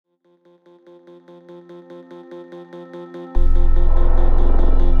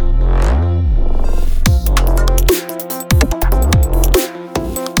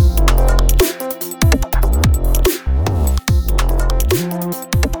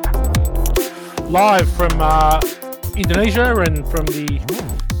live from Indonesia and from the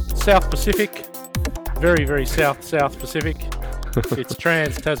South Pacific. Very, very South Pacific. It's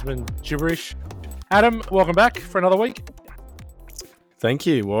Trans-Tasman gibberish. Adam, welcome back for another week. Thank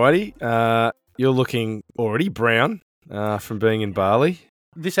you, Whitey. You're looking already brown from being in Bali.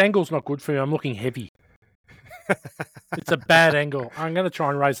 This angle's not good for me. I'm looking heavy. It's a bad angle. I'm going to try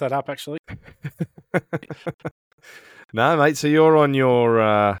and raise that up, actually. No, mate. So you're on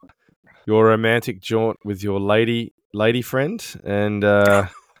your romantic jaunt with your lady friend, and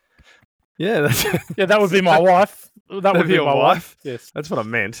yeah, that would be my wife. That would be your my wife. Yes, that's what I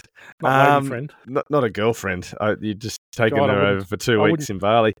meant. Not lady friend. Not a girlfriend. You're just taking God, her over for 2 weeks in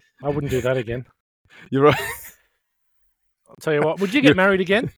Bali. I wouldn't do that again. You're right. I'll tell you what. Would you get married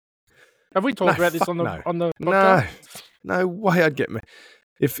again? Have we talked about this on the podcast? No way I'd get married.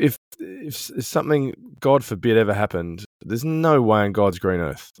 If something, God forbid, ever happened, there's no way on God's green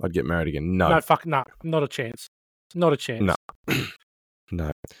earth I'd get married again. No, not a chance. Not a chance. No. No.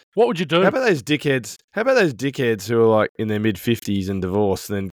 What would you do? How about those dickheads who are like in their mid-50s and divorced,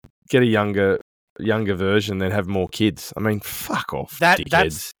 and then get a younger version, then have more kids? I mean, fuck off,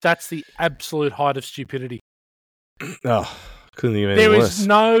 dickheads. That's the absolute height of stupidity. Oh, couldn't think of anything worse. There is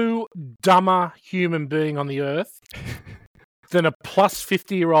no dumber human being on the earth than a plus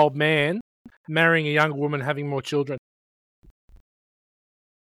 50-year-old man marrying a younger woman, having more children.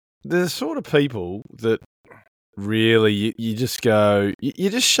 They're the sort of people that really you just go, you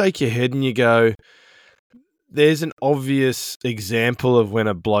just shake your head and you go, there's an obvious example of when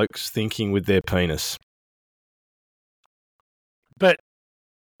a bloke's thinking with their penis. But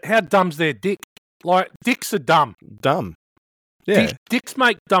how dumb's their dick? Like, dicks are dumb. Dumb. Yeah. Dicks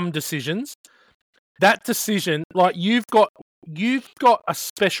make dumb decisions. That decision, like, you've got a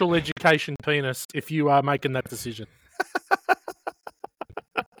special education penis if you are making that decision.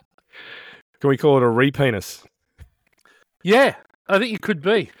 Can we call it a re-penis? Yeah, I think it could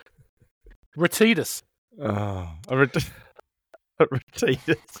be. Retitus. Oh, a retitus.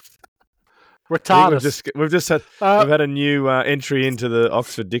 Retardus. We've had a new entry into the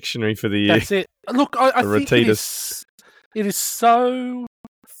Oxford Dictionary for the year. That's it. Look, I think it is so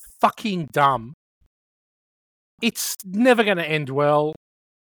fucking dumb. It's never going to end well.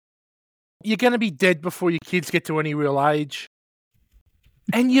 You're going to be dead before your kids get to any real age.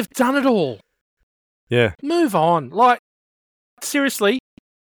 And you've done it all. Yeah. Move on. Like, seriously,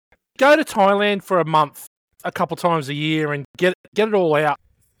 go to Thailand for a month, a couple times a year, and get it all out.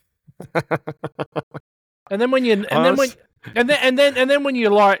 And then when you're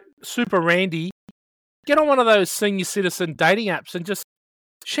like super randy, get on one of those senior citizen dating apps and just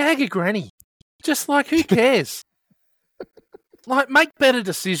shag a granny. Just like, who cares? Like, make better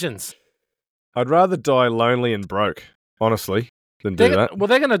decisions. I'd rather die lonely and broke, honestly, than do that. Well,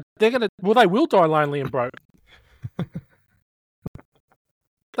 they will die lonely and broke.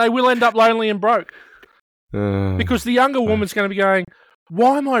 They will end up lonely and broke. Because the younger woman's going to be going,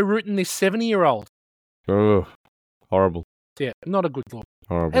 why am I rooting this 70-year-old? Oh, horrible. Yeah, not a good look.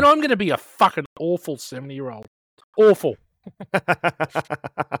 Horrible. And I'm going to be a fucking awful 70-year-old. Awful. I'm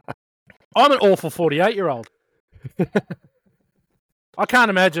an awful 48-year-old. I can't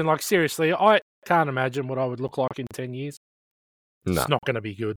imagine, like, seriously, I can't imagine what I would look like in 10 years. No. It's not going to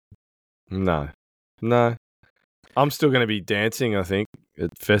be good. No. I'm still going to be dancing, I think, at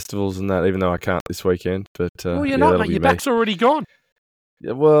festivals and that, even though I can't this weekend. But well, you're not, mate. Your back's already gone.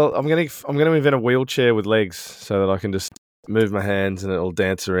 Yeah, well, I'm going to invent a wheelchair with legs so that I can just move my hands and it'll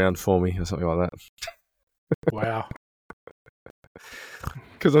dance around for me or something like that. Wow.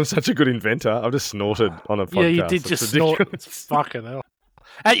 Because I'm such a good inventor. I've just snorted on a podcast. Yeah, you did just snort. Fucking hell.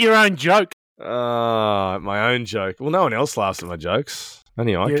 At your own joke. My own joke. Well, no one else laughs at my jokes.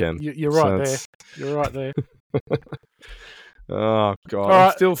 Only I can. You're right there. You're right there. Oh, God. Right.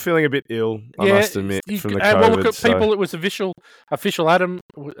 I'm still feeling a bit ill, I must admit, from the COVID. Well, look at people. It was official. Adam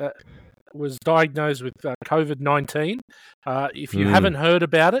was diagnosed with COVID-19. If you haven't heard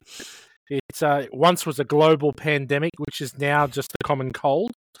about it, it's once was a global pandemic, which is now just a common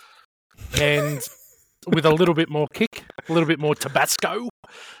cold, and with a little bit more kick, a little bit more Tabasco.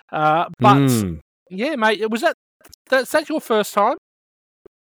 Yeah, mate, that's your first time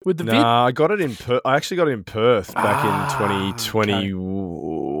with the vid? I got it in I actually got it in Perth back in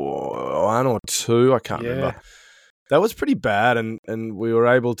 2021 or 2. I can't remember. That was pretty bad, and we were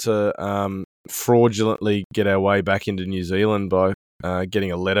able to fraudulently get our way back into New Zealand by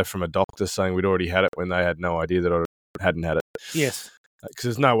getting a letter from a doctor saying we'd already had it when they had no idea that I hadn't had it. Yes. Because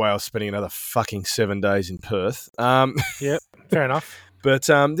there's no way I was spending another fucking 7 days in Perth. Yep, fair enough. But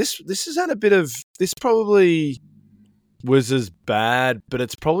this has had a bit of... This probably was as bad, but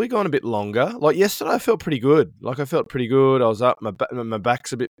it's probably gone a bit longer. Like yesterday, I felt pretty good. I was up. My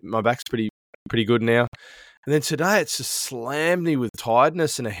back's pretty good now. And then today, it's just slammed me with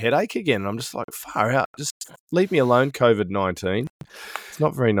tiredness and a headache again. And I'm just like, far out. Just leave me alone, COVID-19. It's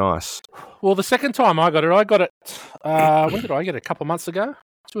not very nice. Well, the second time I got it, when did I get it? A couple of months ago?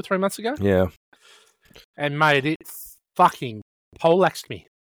 2 or 3 months ago? Yeah. And, mate, it fucking poleaxed me.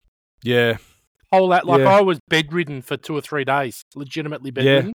 Yeah. I was bedridden for 2 or 3 days, legitimately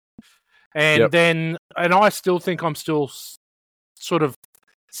bedridden. Yeah. And and I still think I'm still sort of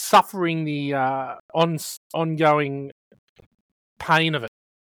suffering the ongoing pain of it.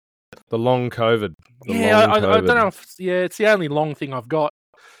 The long COVID. I don't know if it's the only long thing I've got.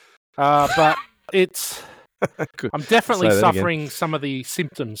 But it's I'm definitely suffering some of the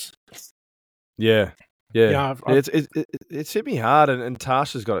symptoms. Yeah. Yeah. It's hit me hard, and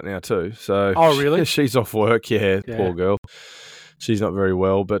Tasha's got it now too. So oh, really? She's off work. Yeah, poor girl. She's not very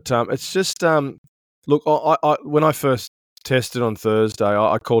well, but it's just look. I when I first tested on Thursday,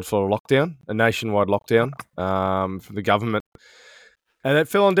 I called for a nationwide lockdown from the government, and it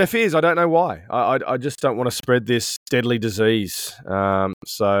fell on deaf ears. I don't know why. I just don't want to spread this deadly disease.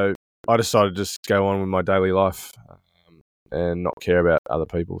 So I decided to just go on with my daily life and not care about other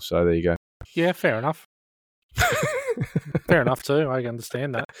people. So there you go. Yeah, fair enough. Fair enough too. I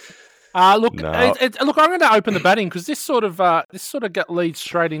understand that. Look, I'm going to open the batting because this sort of leads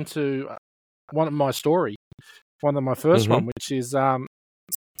straight into one of my first one, which is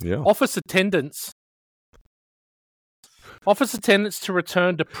office attendance. Office attendance to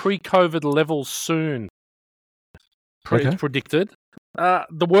return to pre-COVID levels soon. Predicted.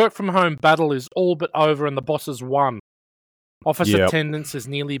 The work from home battle is all but over, and the bosses won. Office attendance is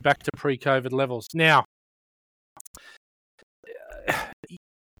nearly back to pre-COVID levels. Now,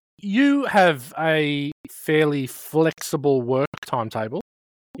 you have a fairly flexible work timetable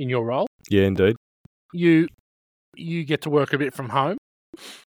in your role. Yeah, indeed. You get to work a bit from home.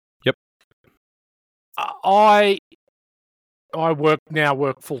 Yep. I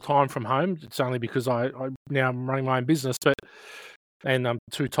work full time from home. It's only because I now am running my own business, and I'm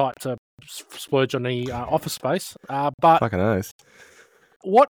too tight to splurge on the office space. But fucking oath.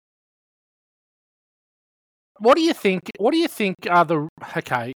 What do you think? What do you think are the?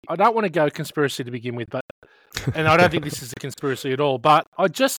 Okay, I don't want to go conspiracy to begin with, and I don't think this is a conspiracy at all. But I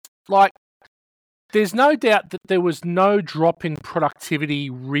just there's no doubt that there was no drop in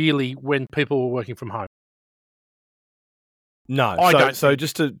productivity really when people were working from home. No, so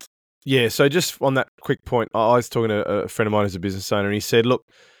just on that quick point, I was talking to a friend of mine who's a business owner, and he said, look,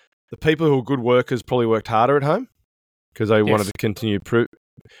 the people who are good workers probably worked harder at home because they wanted to continue.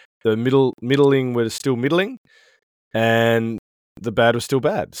 The middling were still middling, and the bad was still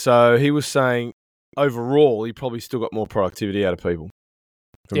bad. So he was saying, overall, he probably still got more productivity out of people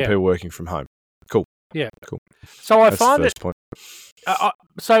from people working from home. Cool. Yeah. Cool. So That's the first point.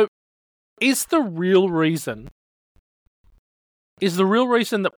 So is the real reason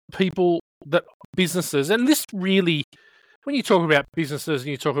that businesses, and this really, when you talk about businesses and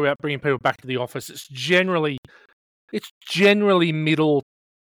you talk about bringing people back to the office, it's generally middle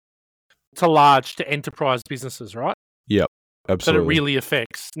to large to enterprise businesses, right? Yep, absolutely. That it really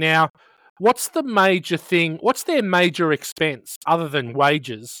affects. Now, what's the major thing? What's their major expense other than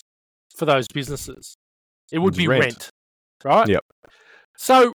wages for those businesses? It would be rent, right? Yep.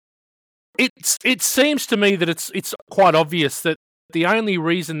 So it seems to me that it's quite obvious that the only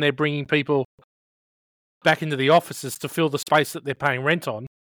reason they're bringing people back into the office is to fill the space that they're paying rent on,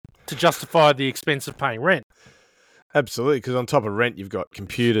 to justify the expense of paying rent. Absolutely, because on top of rent, you've got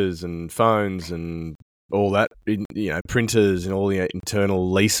computers and phones and all that, printers and all the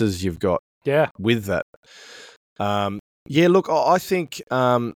internal leases you've got with that. Look, I think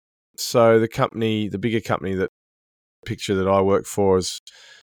so the bigger company that I work for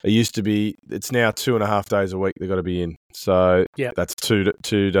it's now 2.5 days a week they've got to be in. So that's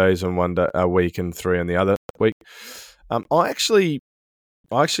two days on one day a week and 3 on the other week. I actually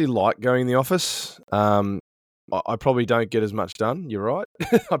like going in the office. I probably don't get as much done. You're right.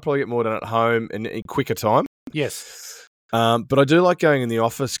 I probably get more done at home in quicker time. Yes. But I do like going in the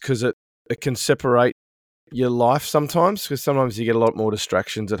office because it can separate your life sometimes, because sometimes you get a lot more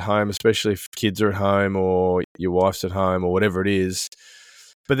distractions at home, especially if kids are at home or your wife's at home or whatever it is.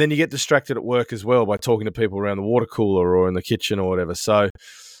 But then you get distracted at work as well by talking to people around the water cooler or in the kitchen or whatever. So,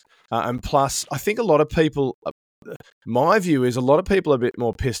 and plus, I think a lot of people... My view is a lot of people are a bit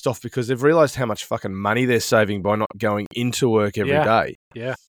more pissed off because they've realised how much fucking money they're saving by not going into work every day.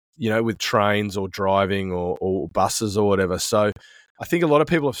 Yeah. With trains or driving or buses or whatever. So I think a lot of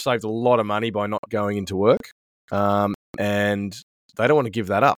people have saved a lot of money by not going into work. And and they don't want to give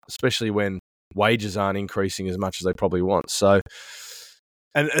that up, especially when wages aren't increasing as much as they probably want. So,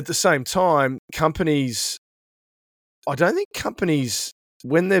 and at the same time, I don't think companies,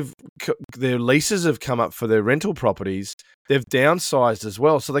 when their leases have come up for their rental properties, they've downsized as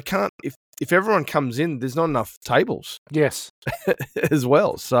well. So they can't, if everyone comes in, there's not enough tables. Yes. as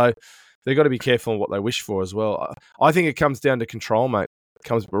well. So they've got to be careful on what they wish for as well. I think it comes down to control, mate. It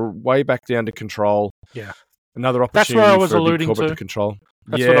comes way back down to control. Yeah. Another opportunity. That's where I was for alluding a big corporate to. Control.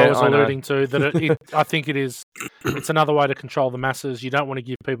 That's what I was alluding to. That I think it's another way to control the masses. You don't want to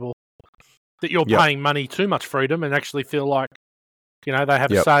give people that you're paying money too much freedom and actually feel like, they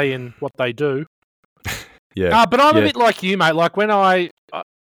have a say in what they do. Yeah. But I'm a bit like you, mate. Like when I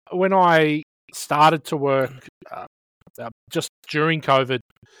started to work just during COVID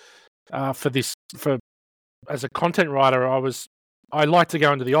as a content writer, I like to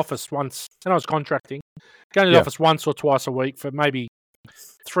go into the office once, and I was contracting, go into the office once or twice a week for maybe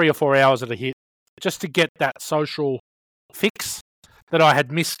 3 or 4 hours at a hit, just to get that social fix that I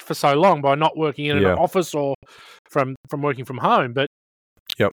had missed for so long by not working in an office or from working from home. But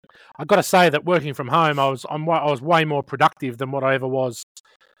I've got to say that working from home, I was way more productive than what I ever was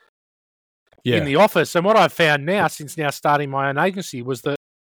in the office. And what I've found now, since now starting my own agency, was that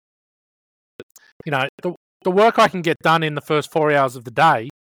the work I can get done in the first 4 hours of the day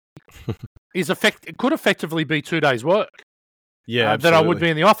it could effectively be 2 days' work. Yeah, that I would be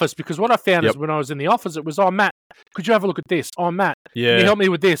in the office, because what I found is when I was in the office, it was, oh, Matt, could you have a look at this? Oh, Matt, can you help me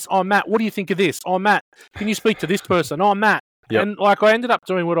with this? Oh, Matt, what do you think of this? Oh, Matt, can you speak to this person? Oh, Matt. And I ended up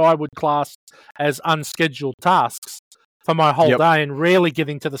doing what I would class as unscheduled tasks for my whole day, and rarely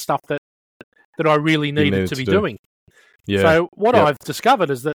getting to the stuff that I really needed to be doing. Yeah. So what I've discovered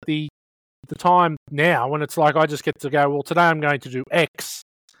is that the time now when it's like I just get to go, well, today I'm going to do X,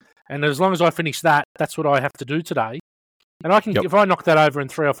 and as long as I finish that, that's what I have to do today. And I can, if I knock that over in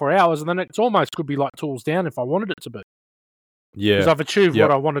 3 or 4 hours, and then it's almost could be like tools down if I wanted it to be. Yeah. Because I've achieved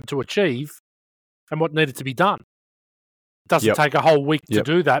what I wanted to achieve and what needed to be done. It doesn't take a whole week to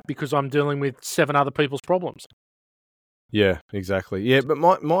do that because I'm dealing with 7 other people's problems. Yeah, exactly. Yeah, but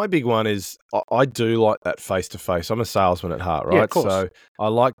my big one is I do like that face-to-face. I'm a salesman at heart, right? Yeah, of course. So I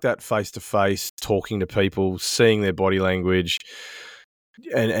like that face-to-face, talking to people, seeing their body language,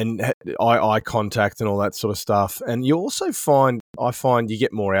 and eye contact and all that sort of stuff. And you also I find you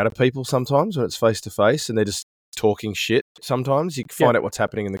get more out of people sometimes when it's face-to-face and they're just talking shit. Sometimes you can find out what's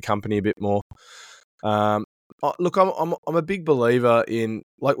happening in the company a bit more. Look, I'm a big believer in,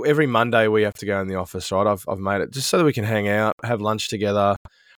 like, every Monday we have to go in the office, right? I've made it just so that we can hang out, have lunch together,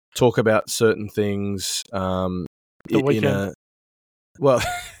 talk about certain things. The weekend.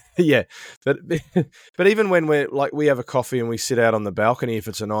 Yeah, but even when we have a coffee and we sit out on the balcony, if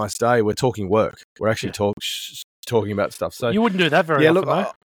it's a nice day, we're talking work. We're actually talking about stuff. So you wouldn't do that very often,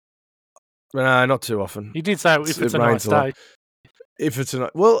 though. No, not too often. You did say if it's a nice day. If it's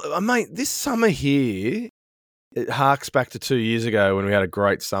mate, this summer here, it harks back to 2 years ago when we had a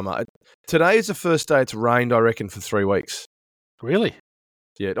great summer. Today is the first day it's rained, I reckon, for 3 weeks. Really?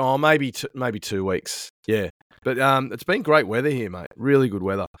 Yeah. Oh, maybe 2 weeks. Yeah. But it's been great weather here, mate. Really good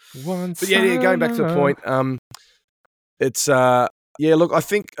weather. Going back to the point, it's look, I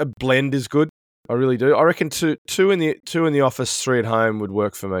think a blend is good. I really do. I reckon two in the office, 3 at home would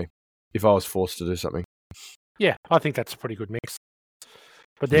work for me if I was forced to do something. Yeah, I think that's a pretty good mix.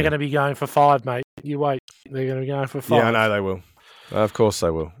 But they're going to be going for 5, mate. You wait. They're going to be going for 5. Yeah, I know they will. Of course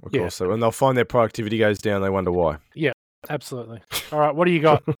they will. Of course they will. And they'll find their productivity goes down. They wonder why. Yeah, absolutely. All right, what do you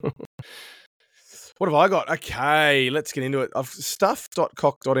got? What have I got? Okay, let's get into it.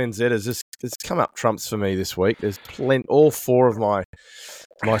 Stuff.cock.nz it's come up trumps for me this week. There's all 4 of my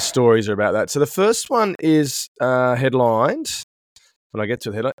stories are about that. So the first one is headlined, when I get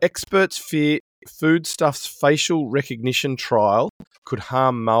to the headline, experts fear Foodstuff's facial recognition trial could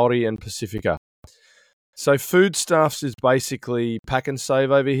harm Maori and Pacifica. So Foodstuffs is basically Pack and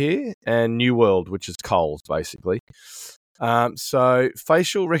Save over here, and New World, which is Coles, basically. So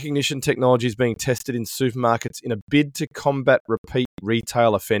facial recognition technology is being tested in supermarkets in a bid to combat repeat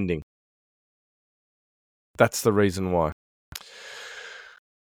retail offending. That's the reason why.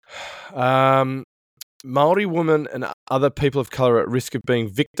 Maori women and other people of colour are at risk of being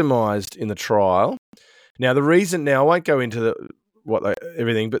victimised in the trial. Now, I won't go into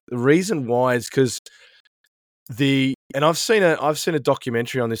everything, but the reason why is because I've seen a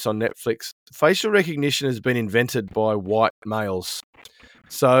documentary on this on Netflix. Facial recognition has been invented by white males.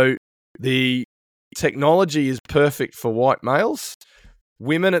 So the technology is perfect for white males.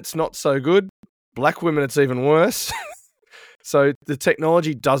 Women, it's not so good. Black women, it's even worse. So the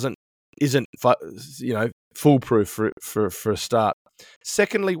technology isn't foolproof for a start.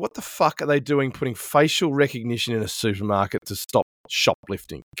 Secondly, what the fuck are they doing putting facial recognition in a supermarket to stop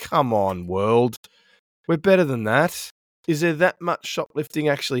shoplifting? Come on, world. We're better than that. Is there that much shoplifting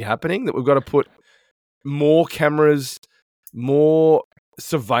actually happening that we've got to put more cameras, more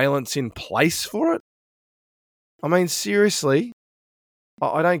surveillance in place for it? I mean, seriously,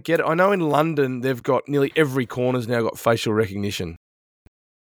 I don't get it. I know in London, they've got nearly every corner's now got facial recognition.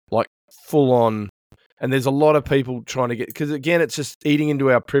 Like, full on. And there's a lot of people trying to get, because again, it's just eating into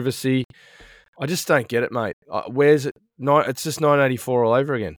our privacy. I just don't get it, mate. Where's it? No, it's just 1984 all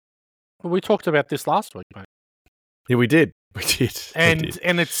over again. Well, we talked about this last week, mate. Yeah, we did. We did. And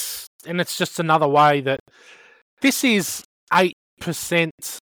it's just another way that this is 8%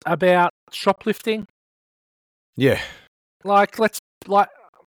 about shoplifting. Yeah. Fuck,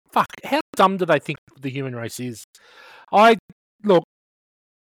 how dumb do they think the human race is? I've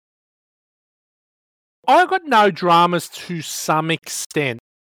got no dramas to some extent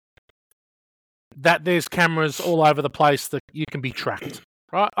that there's cameras all over the place that you can be tracked,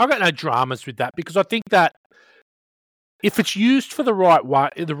 right? I've got no dramas with that because I think that if it's used for the right way,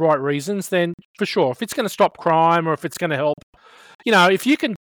 the right reasons, then for sure, if it's going to stop crime or if it's going to help,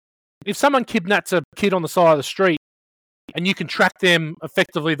 if someone kidnaps a kid on the side of the street and you can track them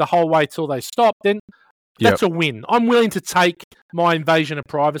effectively the whole way till they stop, then that's a win. I'm willing to take my invasion of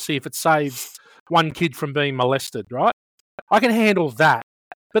privacy if it saves one kid from being molested, right? I can handle that.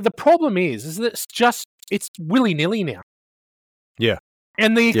 But the problem is that it's willy-nilly now. Yeah.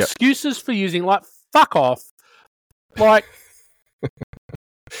 And the excuses for using, fuck off. Like,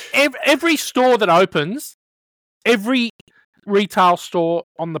 every store that opens, every retail store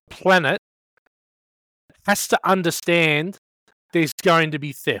on the planet has to understand there's going to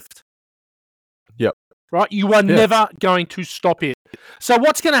be theft. Yep. Right? You are never going to stop it. So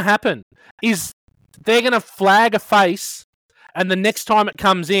what's going to happen is they're going to flag a face, and the next time it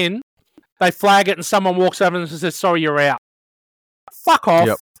comes in, they flag it and someone walks over and says, sorry, you're out. Fuck off.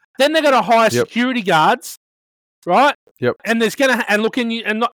 Yep. Then they're going to hire security guards, right? Yep. And there's going to, and look,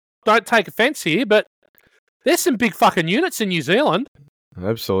 don't take offense here, but there's some big fucking units in New Zealand.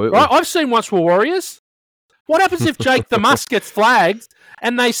 Absolutely. Right? I've seen once for Warriors. What happens if Jake the Musk gets flagged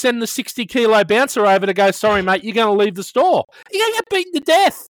and they send the 60-kilo bouncer over to go, sorry, mate, you're going to leave the store? You're going to get beaten to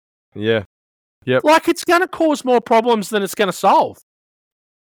death. Yeah. Yep. Like, it's going to cause more problems than it's going to solve.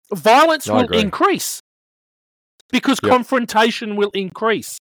 Violence will increase because confrontation will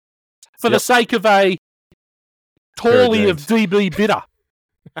increase for the sake of a Torley of DB Bitter.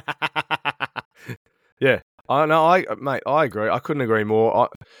 Yeah. Mate, I agree. I couldn't agree more.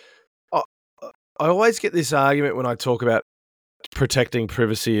 I always get this argument when I talk about protecting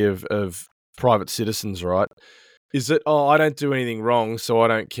privacy of private citizens, right? Is that, I don't do anything wrong, so I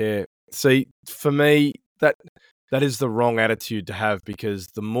don't care. See, for me, that is the wrong attitude to have, because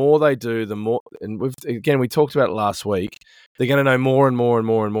the more they do, the more, and we talked about it last week, they're going to know more and more and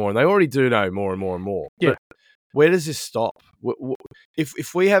more and more, and they already do know more and more and more. Yeah. But where does this stop?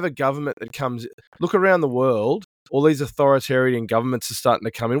 If we have a government that comes, look around the world, all these authoritarian governments are starting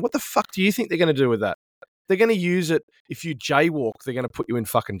to come in. What the fuck do you think they're going to do with that? They're going to use it. If you jaywalk, they're going to put you in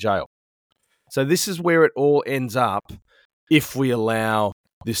fucking jail. So this is where it all ends up if we allow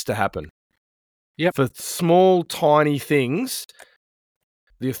this to happen. Yep. For small, tiny things,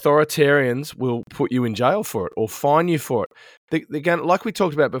 the authoritarians will put you in jail for it or fine you for it. They're going, like we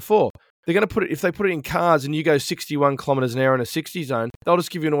talked about before, they're going to put it, if they put it in cars and you go 61 kilometers an hour in a 60 zone, they'll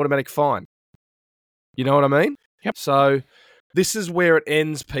just give you an automatic fine. You know what I mean? Yep. So this is where it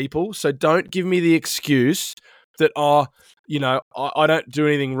ends, people. So don't give me the excuse that, I don't do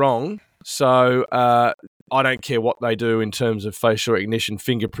anything wrong, so I don't care what they do in terms of facial recognition,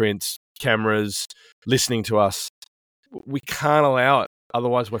 fingerprints, cameras, listening to us. We can't allow it.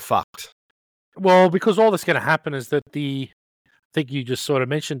 Otherwise, we're fucked. Well, because all that's going to happen is that I think you just sort of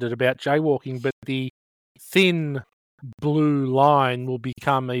mentioned it about jaywalking, but the thin blue line will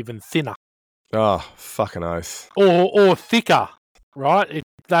become even thinner. Oh, fucking oath. Or thicker, right?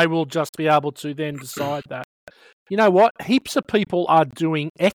 They will just be able to then decide that, you know what, heaps of people are doing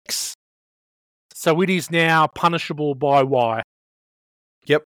X, so it is now punishable by Y.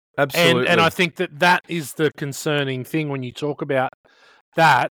 Yep, absolutely. And I think that is the concerning thing when you talk about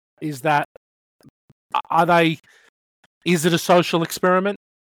that, is that is it a social experiment?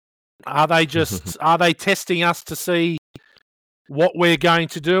 Are they just, are they testing us to see what we're going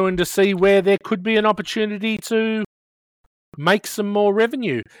to do and to see where there could be an opportunity to make some more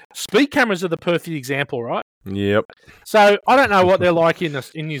revenue? Speed cameras are the perfect example, right? Yep. So I don't know what they're like in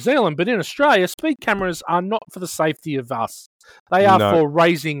New Zealand, but in Australia, speed cameras are not for the safety of us. They are for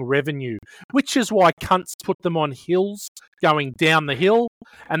raising revenue, which is why cunts put them on hills going down the hill,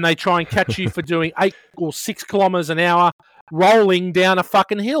 and they try and catch you for doing 8 or 6 kilometres an hour rolling down a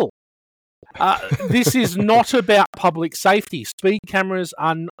fucking hill. This is not about public safety. Speed cameras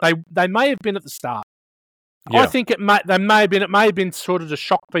are. They may have been at the start. Yeah. I think it may have been sort of to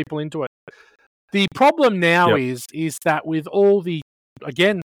shock people into it. The problem now is that with all the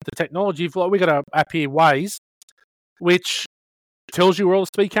technology, we got an app here, Waze, which tells you where all the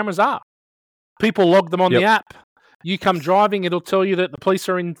speed cameras are. People log them on the app. You come driving, it'll tell you that the police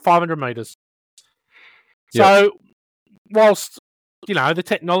are in 500 metres. So, whilst the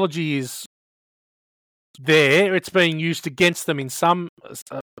technology is there, it's being used against them in some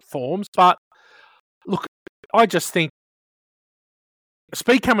forms. But look, I just think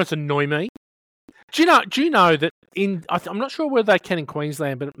speed cameras annoy me. Do you know that I'm not sure whether they can in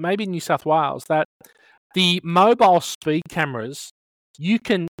Queensland, but maybe in New South Wales, that the mobile speed cameras,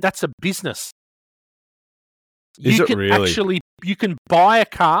 that's a business. Is it really? You can buy a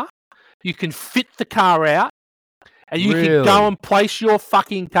car, you can fit the car out, and you can go and place your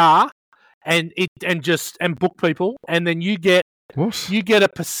fucking car and book people, and then you get a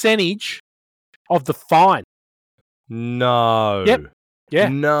percentage of the fine. No. Yep. Yeah.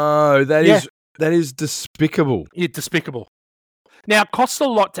 No, that is despicable. Yeah, despicable. Now, it costs a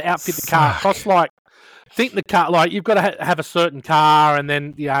lot to outfit the car. It costs you've got to have a certain car, and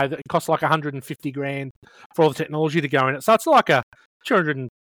then it costs like $150,000 for all the technology to go in it. So it's like a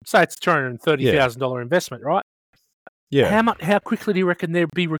 $230,000 investment, right? Yeah. How quickly do you reckon they'd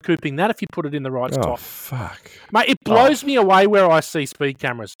be recouping that if you put it in the right spot? Oh, fuck. Mate, it blows me away where I see speed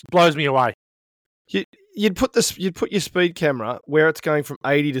cameras. It blows me away. You'd put your speed camera where it's going from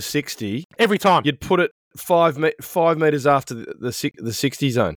 80 to 60 every time. You'd put it 5 meters after the 60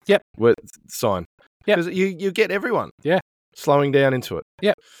 zone. Yep. Sign. Yep. Because you get everyone. Yeah. Slowing down into it.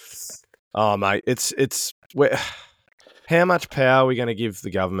 Yep. Oh, mate, it's how much power are we going to give the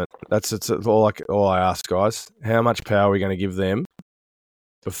government? That's all I ask, guys. How much power are we going to give them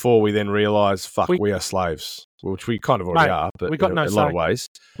before we then realise, we are slaves, which we kind of already are, but in a lot of ways.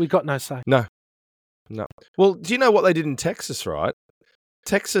 We got no say. No. Well, do you know what they did in Texas, right?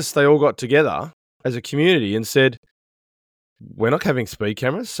 Texas, they all got together as a community and said, we're not having speed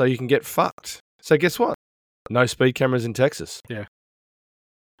cameras, so you can get fucked. So guess what? No speed cameras in Texas. Yeah.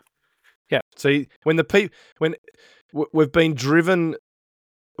 So when we've been driven,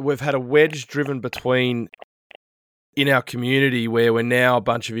 we've had a wedge driven between in our community where we're now a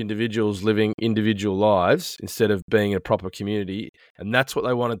bunch of individuals living individual lives instead of being a proper community. And that's what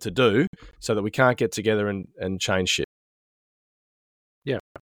they wanted to do so that we can't get together and change shit. Yeah.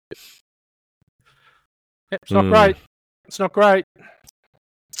 It's not great. It's not great.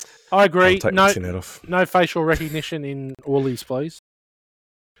 I agree. No facial recognition in Woolies, please.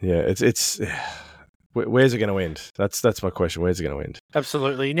 Yeah, it's where's it going to end? That's my question. Where's it going to end?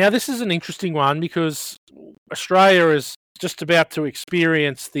 Absolutely. Now, this is an interesting one because Australia is just about to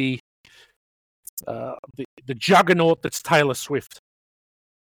experience the juggernaut that's Taylor Swift.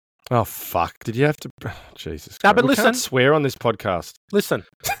 Oh, fuck. Did you have to... Jesus Christ. No, but listen. Can't swear on this podcast. Listen.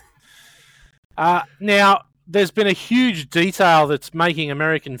 Now, there's been a huge detail that's making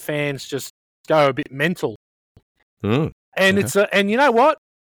American fans just go a bit mental. And and you know what?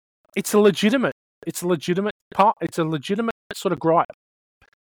 It's a legitimate sort of gripe.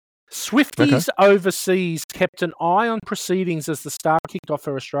 Swifties overseas kept an eye on proceedings as the star kicked off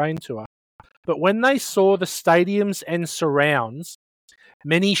her Australian tour. But when they saw the stadiums and surrounds,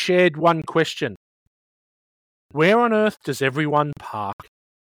 many shared one question. Where on earth does everyone park?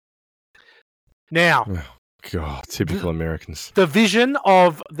 Now, God, typical Americans. The vision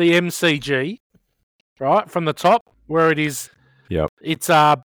of the MCG, right, from the top, where it is, it's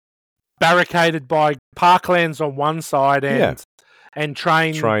barricaded by parklands on one side and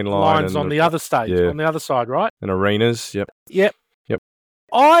train lines on the other stage, on the other side, right? And arenas, Yep.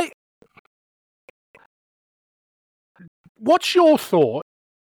 What's your thought?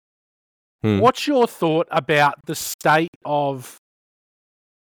 What's your thought about the state of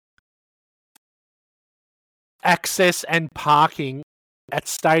access and parking at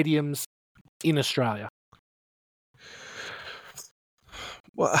stadiums in Australia?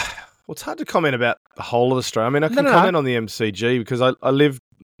 Well, it's hard to comment about the whole of Australia. I mean, I can comment on the MCG because I live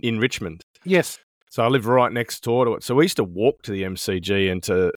in Richmond. Yes. So I live right next door to it. So we used to walk to the MCG and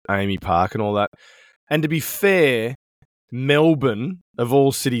to Amy Park and all that. And to be fair, Melbourne, of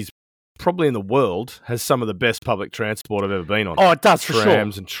all cities, probably in the world, has some of the best public transport I've ever been on. Oh, it does for sure.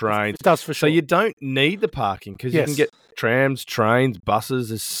 Trams and trains. It does for sure. So you don't need the parking because you can get trams, trains, buses.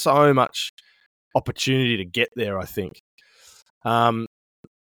 There's so much opportunity to get there, I think. I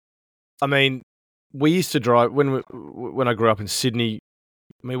mean, we used to drive when I grew up in Sydney.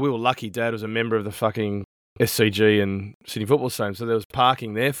 I mean, we were lucky. Dad was a member of the fucking SCG and Sydney Football Stadium, so there was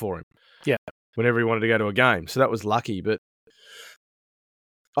parking there for him. Yeah. Whenever he wanted to go to a game, so that was lucky. But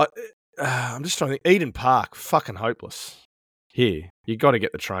I'm just trying to think. Eden Park, fucking hopeless. Here, you got to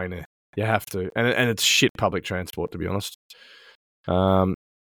get the train there. You have to, and it's shit public transport, to be honest. What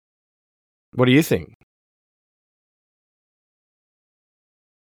do you think?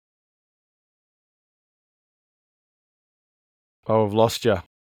 Oh, I've lost you.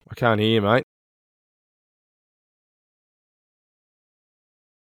 I can't hear you, mate.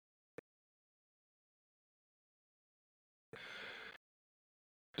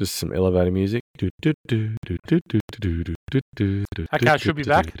 Just some elevator music. Okay, I should be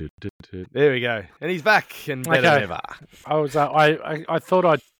back. There we go. And he's back and better than ever. I was I thought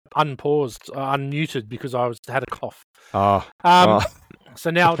I'd unpaused, unmuted because I had a cough.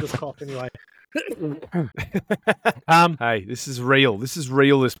 So now I'll just cough anyway. Hey, this is real. This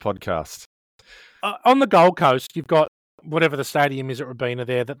podcast. On the Gold Coast, you've got whatever the stadium is at Robina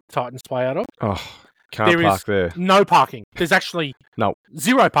there that the Titans play out of. Oh, can't park there. No parking. There's actually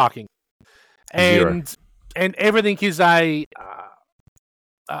zero parking. And everything is a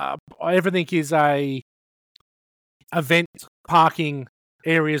event parking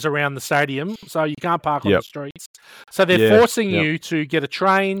areas around the stadium, so you can't park on the streets. So they're forcing you to get a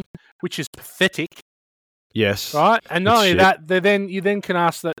train, which is pathetic. Yes. Right? And not only that, you then can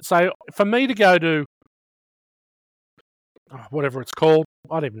ask that. So for me to go to whatever it's called,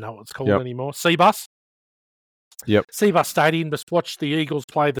 I don't even know what it's called anymore. Seabus. Yep. Seabus Stadium, just watch the Eagles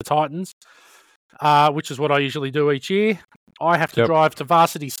play the Titans, which is what I usually do each year. I have to drive to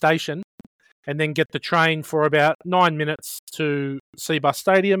Varsity Station and then get the train for about 9 minutes to Seabus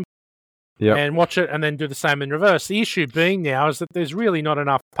Stadium and watch it and then do the same in reverse. The issue being now is that there's really not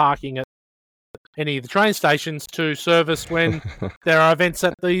enough parking at any of the train stations to service when there are events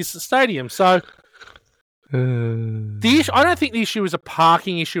at these stadiums. So I don't think the issue is a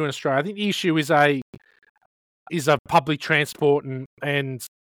parking issue in Australia. I think the issue is a public transport and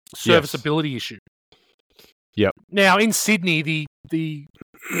serviceability issue. Yep. Now in Sydney, the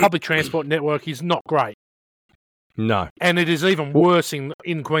public transport network is not great. No. And it is even worse in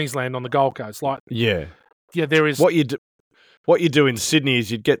Queensland on the Gold Coast. There is what you do in Sydney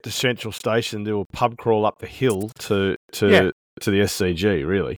is you'd get to Central Station and do a pub crawl up the hill to the SCG,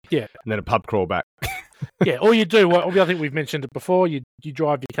 really. Yeah. And then a pub crawl back. Or you do I think we've mentioned it before. You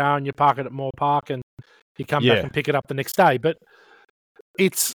drive your car and you park it at Moore Park and you come back and pick it up the next day. But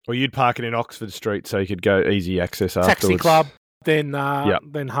or you'd park it in Oxford Street so you could go easy access afterwards. Taxi club, then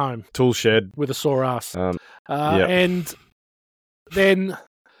home. Tool shed with a sore ass. And then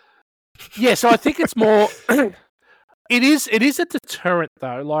so I think it's more. It is a deterrent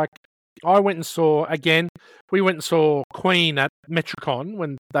though. Like we went and saw Queen at Metricon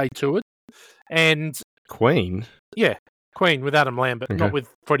when they toured, and Queen, Queen with Adam Lambert, not with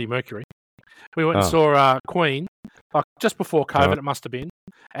Freddie Mercury. We went and saw Queen, like just before COVID, it must have been,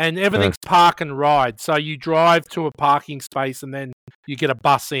 and everything's park and ride. So you drive to a parking space and then you get a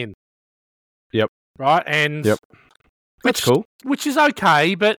bus in. Yep. Right, and that's cool. Which is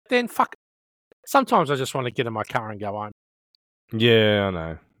okay, but then sometimes I just want to get in my car and go home. Yeah, I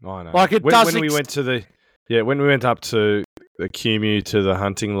know. Like when we went up to the QMU to the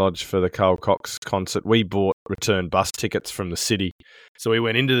hunting lodge for the Carl Cox concert, we bought return bus tickets from the city. So we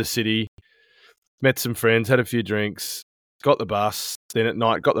went into the city, met some friends, had a few drinks, got the bus, then at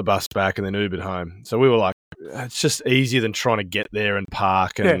night got the bus back and then Ubered home. So we were like, it's just easier than trying to get there and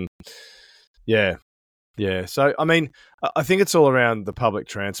park and So, I mean, I think it's all around the public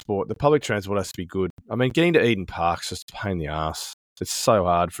transport. The public transport has to be good. I mean, getting to Eden Park's just a pain in the ass. It's so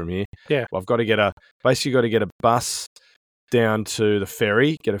hard from here. Yeah. Well, I've got to get a bus down to the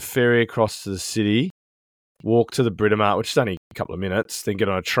ferry, get a ferry across to the city, walk to the Britomart, which is only a couple of minutes, then get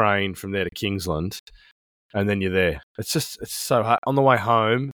on a train from there to Kingsland, and then you're there. It's so hard. On the way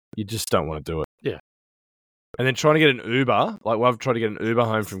home, you just don't want to do it. Yeah. And then trying to get an Uber, I've tried to get an Uber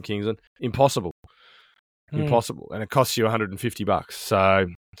home from Kingsland, impossible. Impossible. And it costs you $150. So,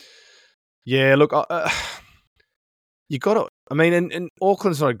 yeah, look, you got to, I mean, and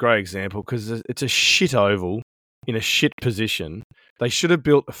Auckland's not a great example because it's a shit oval in a shit position. They should have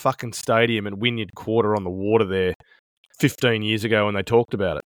built a fucking stadium at Wynyard Quarter on the water there 15 years ago when they talked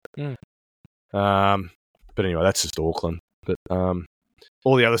about it. But anyway, that's just Auckland. But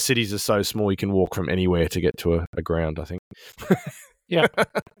all the other cities are so small you can walk from anywhere to get to a ground, I think. Yeah.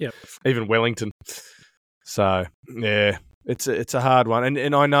 Even Wellington. So, yeah, it's a hard one.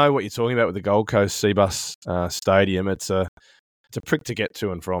 And I know what you're talking about with the Gold Coast Seabus Stadium. It's a prick to get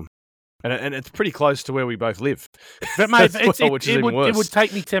to and from. And it's pretty close to where we both live. But, mate, which is even worse. It would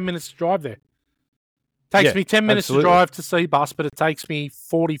take me 10 minutes to drive there. Takes me 10 minutes to drive to Seabus, but it takes me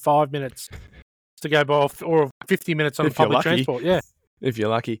 45 minutes to go by, or 50 minutes on public transport. Yeah. If you're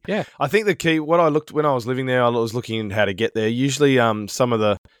lucky. Yeah. I think the key, when I was living there, I was looking at how to get there. Usually some of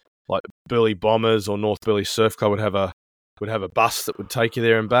the like Burleigh Bombers or North Burleigh Surf Club would have a bus that would take you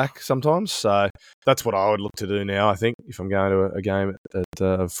there and back sometimes. So that's what I would look to do now, I think, if I'm going to a game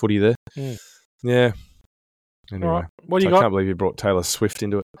at footy there. Mm. Yeah. Anyway, all right. What do you got? I can't believe you brought Taylor Swift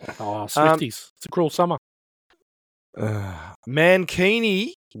into it. Oh, Swifties. It's a cruel summer.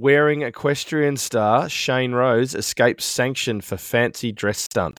 Mankini wearing equestrian star Shane Rose escapes sanction for fancy dress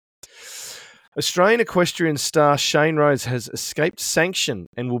stunt. Australian equestrian star Shane Rose has escaped sanction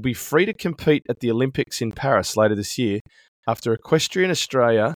and will be free to compete at the Olympics in Paris later this year after Equestrian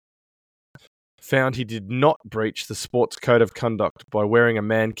Australia found he did not breach the sports code of conduct by wearing a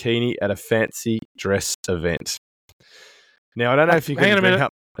mankini at a fancy dress event. Now, I don't know if you can bring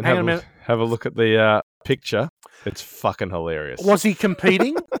up and have a look at the picture. It's fucking hilarious. Was he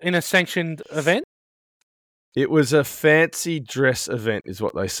competing in a sanctioned event? It was a fancy dress event, is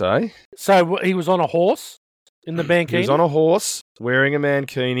what they say. So he was on a horse in the mankini? He was on a horse wearing a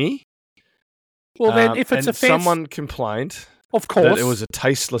mankini. Well, then, if it's a fancy... someone complained of course, that it was a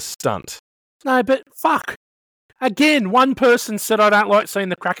tasteless stunt. No, but fuck. Again, one person said, I don't like seeing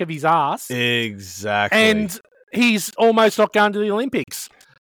the crack of his ass. Exactly. And he's almost not going to the Olympics.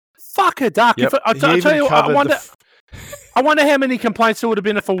 Fuck a duck. Yep. I tell you, I wonder how many complaints there would have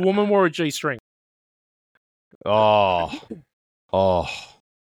been if a woman wore a G-string. Oh.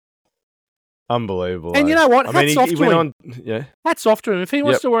 Unbelievable. And you know what? Hats off to him. Yeah. Hats off to him. If he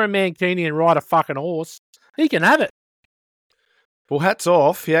wants to wear a mankini and ride a fucking horse, he can have it. Well, hats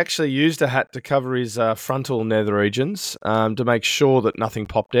off. He actually used a hat to cover his frontal nether regions to make sure that nothing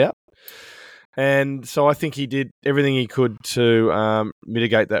popped out. And so I think he did everything he could to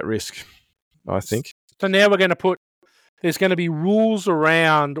mitigate that risk, I think. So now there's going to be rules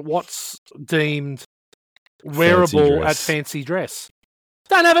around what's deemed wearable at fancy dress.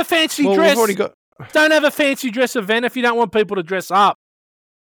 Don't have a fancy dress. Don't have a fancy dress event if you don't want people to dress up.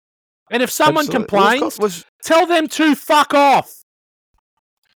 And if someone complains, tell them to fuck off.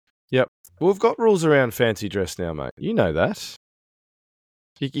 Yep. We've got rules around fancy dress now, mate. You know that.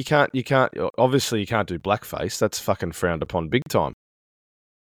 You can't, obviously you can't do blackface. That's fucking frowned upon big time.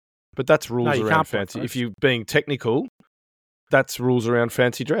 But that's rules around fancy. If you're being technical, that's rules around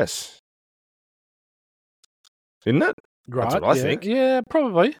fancy dress. Isn't it? Right, that's what I think. Yeah,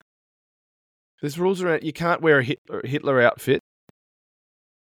 probably. There's rules around, you can't wear a Hitler outfit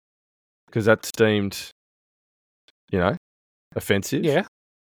because that's deemed, offensive. Yeah.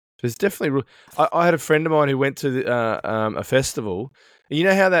 There's definitely. I had a friend of mine who went to a festival. You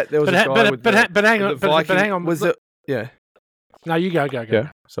know how that there was a guy with but hang on. Was it? Yeah. No, you go.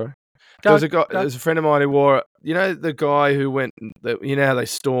 Yeah. Sorry. There was a guy. There was a friend of mine who wore. The guy who went. How they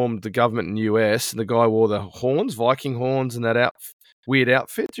stormed the government in the US, and the guy wore the horns, Viking horns, and that weird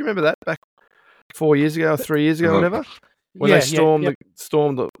outfit. Do you remember that back 4 years ago, or 3 years ago, whatever? When they stormed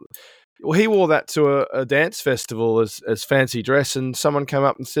the. Well, he wore that to a dance festival as fancy dress, and someone came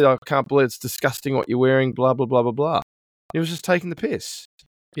up and said, I can't believe it's disgusting what you're wearing, blah, blah, blah, blah, blah. He was just taking the piss.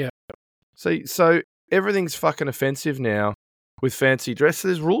 Yeah. So everything's fucking offensive now with fancy dress.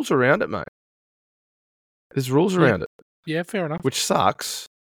 There's rules around it, mate. There's rules around it. Yeah, fair enough. Which sucks.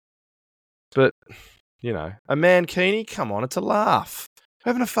 But, a mankini, come on, it's a laugh.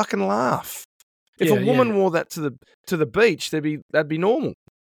 We're having a fucking laugh. If a woman wore that to the beach, that'd be normal.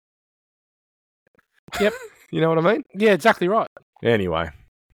 Yep. You know what I mean? Yeah, exactly right. Anyway.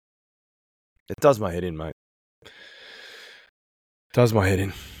 It does my head in, mate. Does my head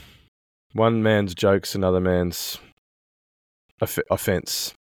in. One man's joke's another man's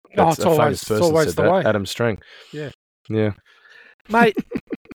offence. That's it's always the way. Adam Strang. Yeah. Yeah. Mate,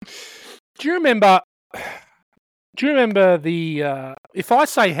 do you remember the... if I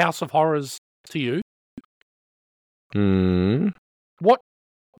say House of Horrors to you, what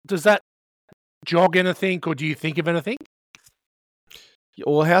does that jog anything, or do you think of anything?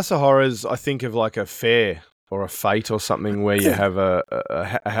 Well, House of Horrors, I think of like a fair or a fete or something where you have a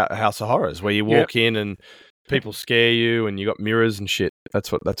House of Horrors where you walk in and people scare you and you got mirrors and shit.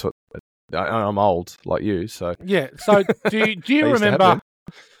 That's what. I'm old like you, so yeah. So do you remember?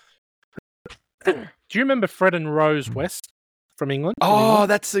 Do you remember Fred and Rose West from England. Oh,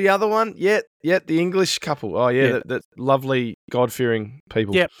 that's the other one. Yeah, the English couple. Oh, yeah, Yeah. that lovely God-fearing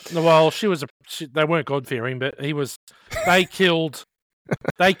people. Yep. Well, they weren't God-fearing, but they killed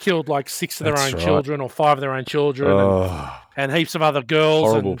like 6 of their That's own right. children or 5 of their own children and heaps of other girls.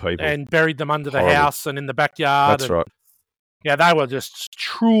 Horrible people. And buried them under the house and in the backyard. That's right. Yeah, they were just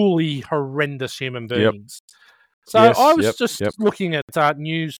truly horrendous human beings. Yep. So Yes, I was just looking at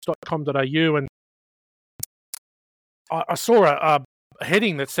news.com.au and I saw a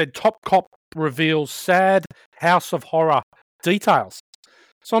heading that said Top Cop reveals sad House of Horror details.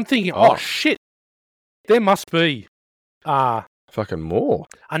 So I'm thinking, oh shit, there must be fucking more.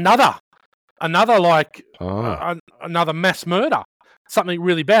 Another like another mass murder, something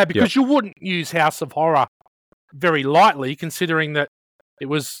really bad, because you wouldn't use House of Horror very lightly, considering that it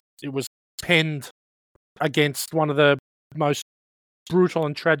was penned against one of the most brutal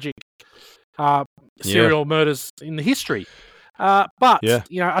and tragic serial murders in the history. But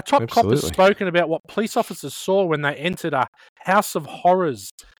a top cop has spoken about what police officers saw when they entered a House of Horrors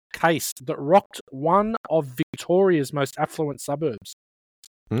case that rocked one of Victoria's most affluent suburbs.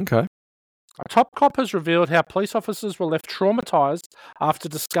 Okay. A top cop has revealed how police officers were left traumatized after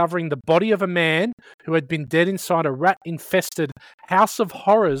discovering the body of a man who had been dead inside a rat-infested House of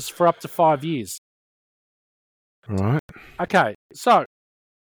Horrors for up to 5 years. Right. Okay, so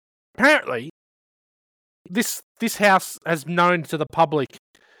apparently this house has known to the public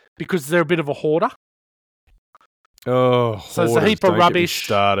because they're a bit of a hoarder. Oh, so it's a heap of rubbish.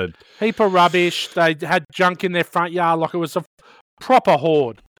 Started. Heap of rubbish. They had junk in their front yard like it was a proper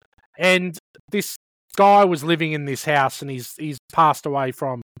hoard. And this guy was living in this house, and he's passed away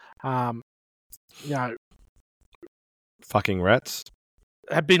from, fucking rats.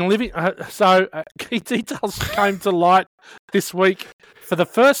 Had been living. Key details came to light this week. For the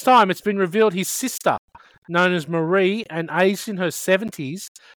first time, it's been revealed his sister, known as Marie, and aged in her 70s,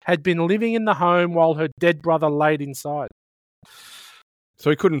 had been living in the home while her dead brother laid inside.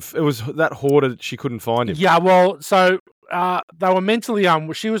 So he couldn't. It was that hoarded. She couldn't find him. Yeah, well, so they were mentally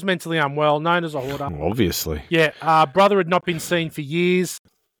she was mentally unwell, known as a hoarder. Obviously. Yeah, brother had not been seen for years.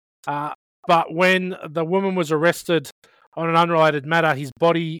 But when the woman was arrested on an unrelated matter, his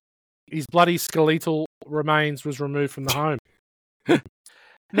bloody skeletal remains was removed from the home.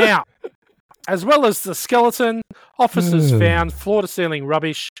 Now, as well as the skeleton, officers found floor-to-ceiling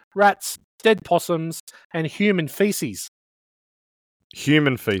rubbish, rats, dead possums, and human feces.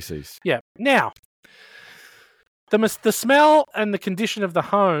 Human feces. Yeah. Now, the smell and the condition of the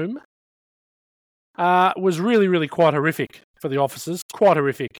home was really, really quite horrific for the officers. Quite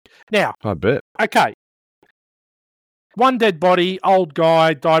horrific. Now, I bet. Okay. One dead body, old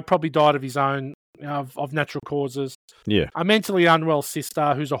guy, probably died of his own, of natural causes. Yeah. A mentally unwell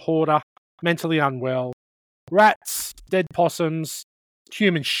sister who's a hoarder, mentally unwell. Rats, dead possums,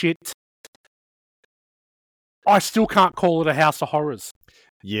 human shit. I still can't call it a House of Horrors.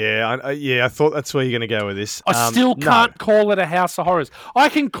 Yeah, I thought that's where you're going to go with this. I still can't call it a House of Horrors. I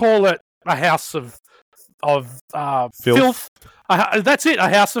can call it a house of filth. That's it, a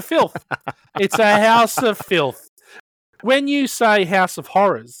house of filth. It's a house of filth. When you say House of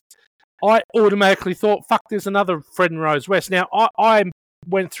Horrors, I automatically thought, fuck, there's another Fred and Rose West. Now, I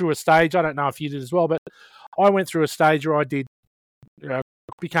went through a stage, I don't know if you did as well, but I went through a stage where I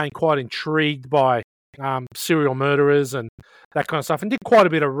became quite intrigued by serial murderers and that kind of stuff, and did quite a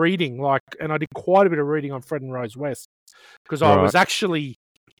bit of reading, and I did quite a bit of reading on Fred and Rose West, because I was actually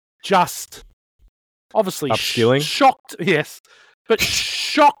just obviously upskilling, shocked, yes, but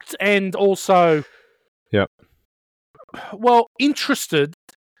shocked and also, interested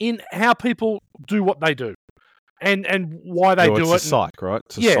in how people do what they do, and why they do it. It's a psych, right?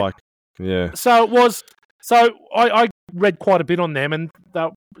 It's a psych. Yeah. So it was. So I read quite a bit on them, and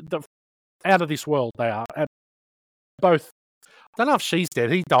the out of this world they are. Both. I don't know if she's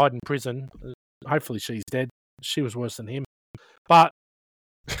dead. He died in prison. Hopefully she's dead. She was worse than him. But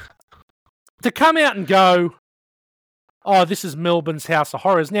to come out and go, oh, this is Melbourne's House of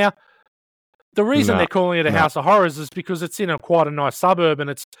Horrors. Now, the reason they're calling it a House of Horrors is because it's in quite a nice suburb, and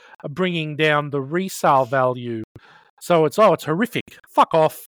it's bringing down the resale value. So it's horrific. Fuck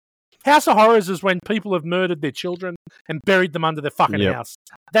off. House of Horrors is when people have murdered their children and buried them under their fucking house.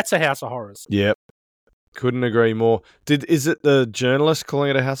 That's a House of Horrors. Yep. Couldn't agree more. Is it the journalist calling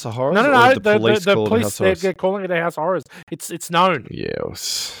it a House of Horrors? No. Or the police they're calling it a House of Horrors. It's known. Yeah.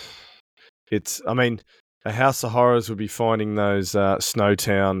 I mean, a House of Horrors would be finding those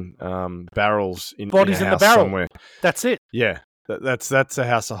Snowtown barrels in bodies in the barrel somewhere. That's it. Yeah. That's a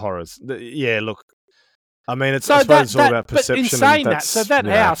House of Horrors. Yeah, look. I mean, I suppose it's all about perception. But in saying that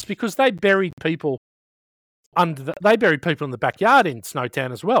house, because they buried people they buried people in the backyard in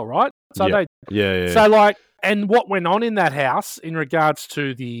Snowtown as well, right? So yeah. So like, and what went on in that house in regards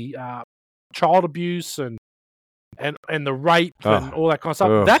to the child abuse and the rape and all that kind of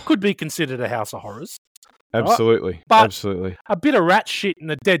stuff, that could be considered a house of horrors. Absolutely, right? But absolutely. A bit of rat shit in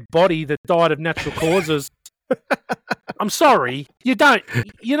a dead body that died of natural causes. I'm sorry, you're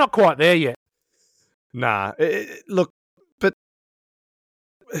not quite there yet. Nah, look, but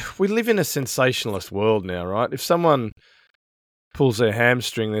we live in a sensationalist world now, right? If someone pulls their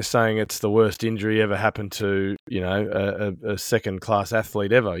hamstring, they're saying it's the worst injury ever happened to, a second-class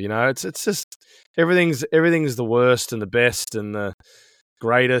athlete ever. It's just everything's the worst and the best and the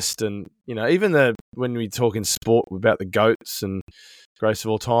greatest, and even when we talk in sport about the GOATs and greatest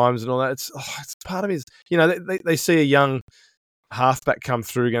of all times and all that, it's part of it is, they see a young halfback come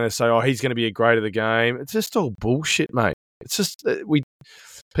through, going to say, oh, he's going to be a great of the game. It's just all bullshit, mate. It's just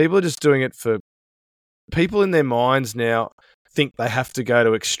people are just doing it for people in their minds now. Think they have to go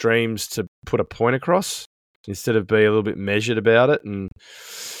to extremes to put a point across instead of be a little bit measured about it. And,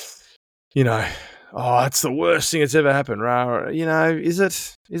 it's the worst thing that's ever happened. Is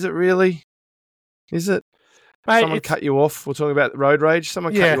it really? Is it? Mate, someone cut you off. We're talking about road rage.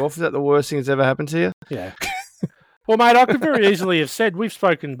 Someone cut you off. Is that the worst thing that's ever happened to you? Yeah. Well, mate, I could very easily have said, we've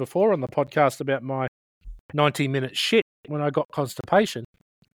spoken before on the podcast about my 90-minute shit when I got constipation.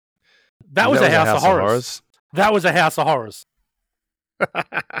 That was a house of horrors. That was a house of horrors.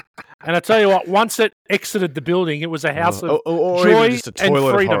 And I tell you what, once it exited the building, it was a house of joy even just a toilet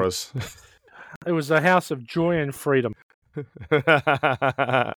and freedom. Of horrors. It was a house of joy and freedom.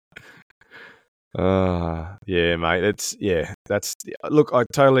 Yeah, mate. Look, I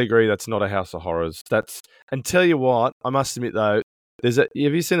totally agree. That's not a house of horrors. And tell you what, I must admit though, have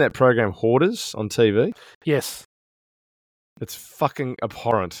you seen that program Hoarders on TV? Yes. It's fucking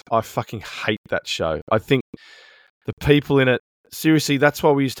abhorrent. I fucking hate that show. I think the people in it, seriously, that's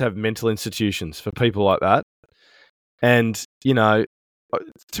why we used to have mental institutions for people like that. And,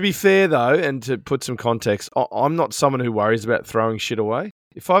 to be fair though, and to put some context, I'm not someone who worries about throwing shit away.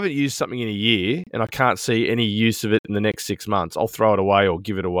 If I haven't used something in a year and I can't see any use of it in the next 6 months, I'll throw it away or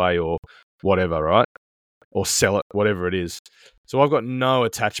give it away or whatever, right? Or sell it, whatever it is. So I've got no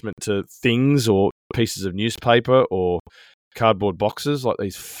attachment to things or pieces of newspaper or cardboard boxes like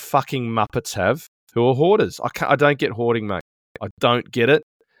these fucking Muppets have, who are hoarders. I don't get hoarding, mate. I don't get it.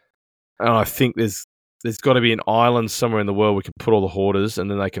 And I think there's got to be an island somewhere in the world we can put all the hoarders and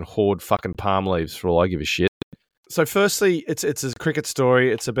then they can hoard fucking palm leaves for all I give a shit. So firstly, it's a cricket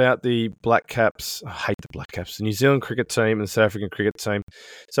story. It's about the Black Caps. I hate the Black Caps, the New Zealand cricket team and the South African cricket team.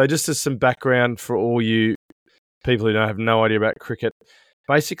 So just as some background for all you people who don't have no idea about cricket,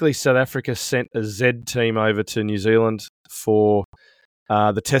 basically South Africa sent a Z team over to New Zealand for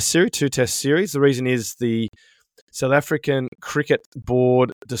the Test series, 2 Test series. The reason is the South African Cricket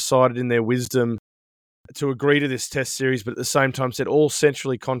Board decided in their wisdom to agree to this Test series, but at the same time said all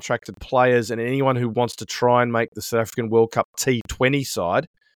centrally contracted players and anyone who wants to try and make the South African World Cup T20 side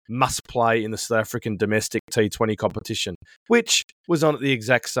must play in the South African domestic T20 competition, which was on at the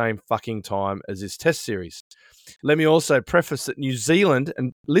exact same fucking time as this Test series. Let me also preface that New Zealand,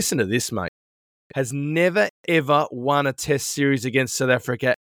 and listen to this, mate, has never, ever won a Test series against South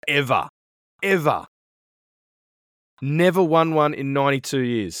Africa, ever. Ever. Never won one in 92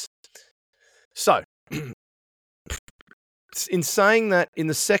 years. So, in saying that, in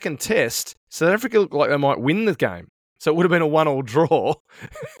the second Test, South Africa looked like they might win the game. So it would have been a 1-1 draw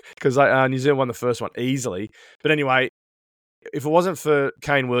because New Zealand won the first one easily. But anyway, if it wasn't for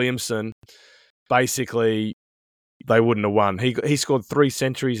Kane Williamson, basically they wouldn't have won. He scored 3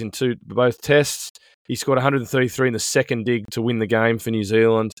 centuries in both Tests. He scored 133 in the second dig to win the game for New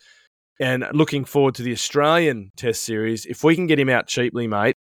Zealand. And looking forward to the Australian Test series, if we can get him out cheaply,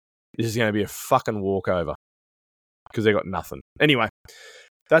 mate, this is going to be a fucking walkover because they got nothing. Anyway,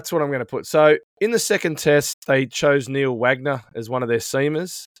 that's what I'm going to put. So in the second Test, they chose Neil Wagner as one of their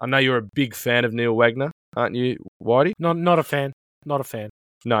seamers. I know you're a big fan of Neil Wagner, aren't you, Whitey? Not a fan. Not a fan.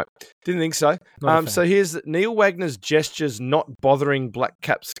 No, didn't think so. So here's Neil Wagner's gestures not bothering Black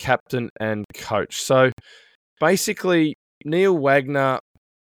Caps captain and coach. So basically, Neil Wagner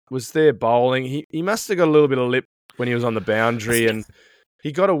was there bowling. He must have got a little bit of lip when he was on the boundary and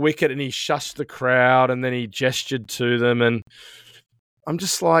he got a wicket and he shushed the crowd and then he gestured to them. And I'm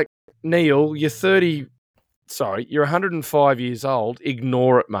just like, Neil, you're 105 years old.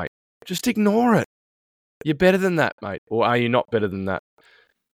 Ignore it, mate. Just ignore it. You're better than that, mate. Or are you not better than that?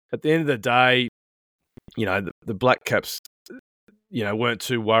 At the end of the day, the Black Caps, weren't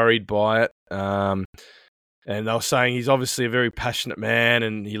too worried by it. And they were saying he's obviously a very passionate man,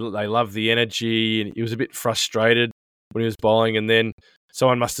 and they love the energy, and he was a bit frustrated when he was bowling, and then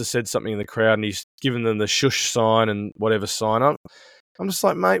someone must have said something in the crowd, and he's given them the shush sign and whatever sign. I'm just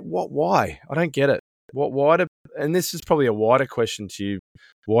like, mate, what? Why? I don't get it. Why do? And this is probably a wider question to you.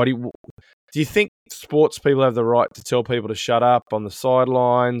 Why do you think sports people have the right to tell people to shut up on the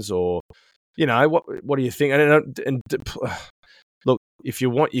sidelines, or what do you think? And look, if you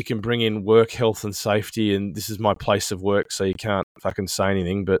want, you can bring in work health and safety, and this is my place of work, so you can't fucking say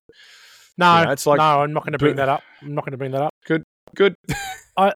anything. But no, it's like, no, I'm not going to bring that up. I'm not going to bring that up. Good.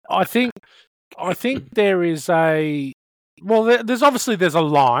 I think there is there's a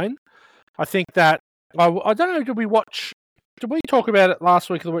line. I think that I don't know. Did we talk about it last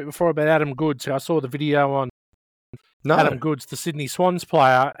week or the week before about Adam Goods? I saw the video on Adam Goods, the Sydney Swans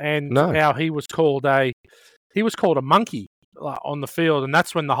player, and how he was called a monkey on the field, and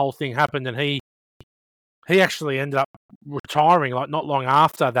that's when the whole thing happened. And he actually ended up retiring like not long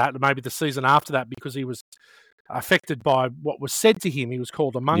after that, maybe the season after that, because he was affected by what was said to him. He was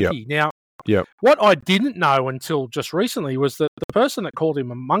called a monkey. Now, what I didn't know until just recently was that the person that called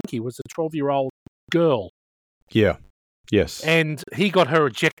him a monkey was a 12-year-old girl. Yeah. Yes. And he got her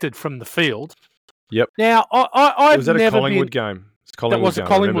ejected from the field. Yep. Now, I've was that never a Collingwood game? That was a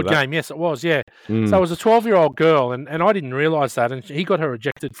Collingwood game. Yes, it was. Yeah. So it was a 12-year-old girl, and I didn't realise that. And he got her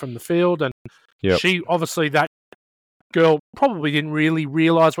ejected from the field, and she obviously, that girl probably didn't really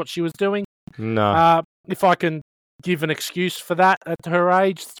realise what she was doing. No. If I can give an excuse for that at her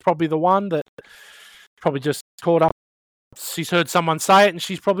age, it's probably the one that probably just caught up. She's heard someone say it, and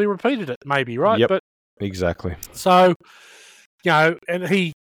she's probably repeated it, maybe, right? Yep. But exactly. So, and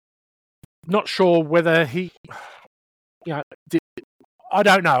he, not sure whether he, I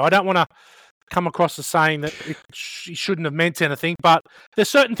don't know. I don't want to come across as saying that she shouldn't have meant anything, but there's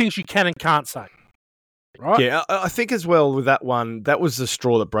certain things you can and can't say. Right? Yeah, I think as well with that one, that was the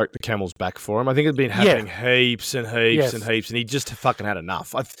straw that broke the camel's back for him. I think it had been happening heaps and heaps and heaps, and he just fucking had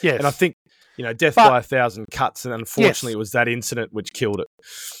enough. And I think, death by 1,000 cuts, and unfortunately it was that incident which killed it.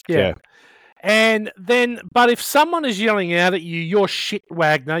 Yeah. And then, but if someone is yelling out at you, "You're shit,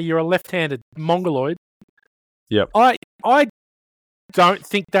 Wagner, you're a left-handed mongoloid," I don't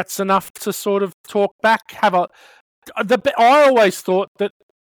think that's enough to sort of talk back. I always thought that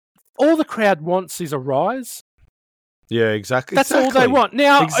all the crowd wants is a rise. Yeah, exactly. That's all they want.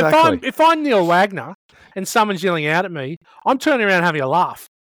 Now, if I'm Neil Wagner and someone's yelling out at me, I'm turning around and having a laugh.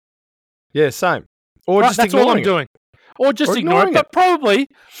 Yeah, same. Or just that's all I'm doing. Or just ignore it. But probably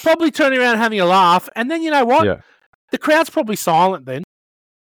turning around and having a laugh. And then you know what? Yeah. The crowd's probably silent then.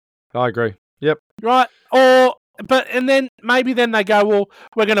 I agree. Yep. Right. And then maybe then they go, well,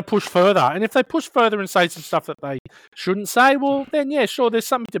 we're going to push further. And if they push further and say some stuff that they shouldn't say, well, then yeah, sure, there's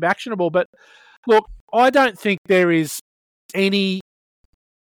something to be actionable. But look, I don't think there's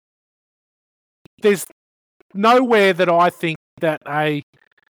nowhere that I think that a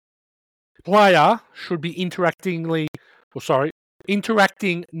player should be interacting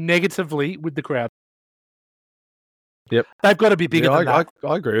negatively with the crowd. Yep, they've got to be bigger than that.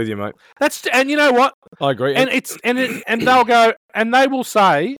 I agree with you, mate. And you know what? I agree. And and they'll go and they will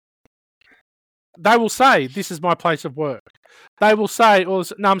say, "This is my place of work." They will say, "No,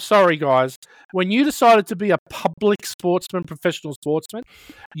 I'm sorry, guys. When you decided to be a public sportsman, professional sportsman,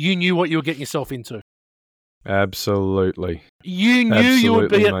 you knew what you were getting yourself into." Absolutely. You knew you would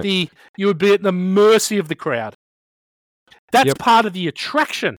be at the mercy of the crowd. That's part of the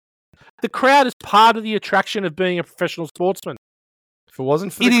attraction. The crowd is part of the attraction of being a professional sportsman. If it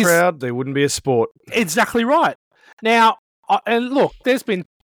wasn't for the crowd, there wouldn't be a sport. Exactly right. Now, and look, there's been,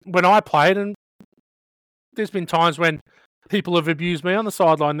 when I played, and there's been times when people have abused me on the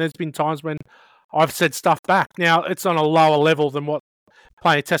sideline. There's been times when I've said stuff back. Now, it's on a lower level than what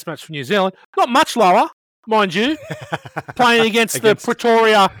playing a test match for New Zealand. Not much lower, mind you. Playing against the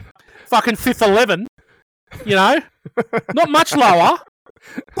Pretoria fucking 5th 11, not much lower.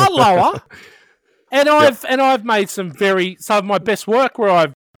 Not lower, and I've made some of my best work where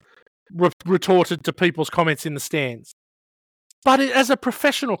I've retorted to people's comments in the stands. But as a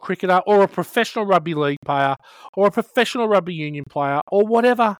professional cricketer or a professional rugby league player or a professional rugby union player or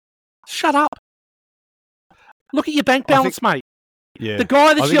whatever, shut up. Look at your bank balance, mate. Yeah, the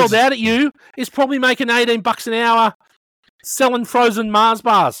guy that's yelled out at you is probably making $18 an hour selling frozen Mars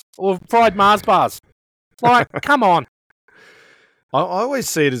bars or fried Mars bars. Like, come on. I always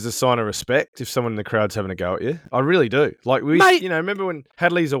see it as a sign of respect if someone in the crowd's having a go at you. I really do. Like, remember when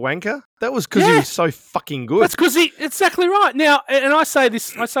Hadley's a wanker? That was because he was so fucking good. That's because exactly right. Now, and I say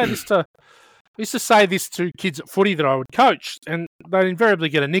this to, used to say this to kids at footy that I would coach, and they'd invariably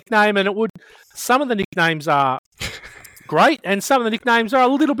get a nickname, and some of the nicknames are great, and some of the nicknames are a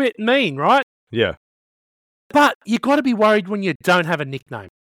little bit mean, right? Yeah. But you got to be worried when you don't have a nickname.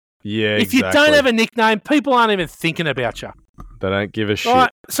 Yeah, if you don't have a nickname, people aren't even thinking about you. They don't give a shit. Right?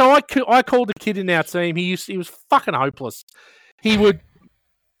 So I called a kid in our team. He was fucking hopeless. He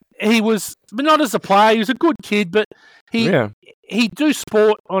was not as a player. He was a good kid, but he'd do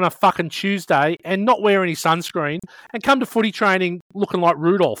sport on a fucking Tuesday and not wear any sunscreen and come to footy training looking like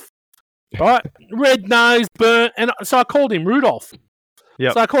Rudolph. Right? Red nose, burnt. And so I called him Rudolph.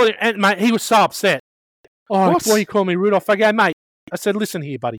 Yep. So I called him, and mate, he was so upset. Oh, why you call me Rudolph? I go, mate. I said, listen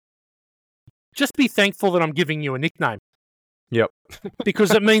here, buddy. Just be thankful that I'm giving you a nickname. Yep.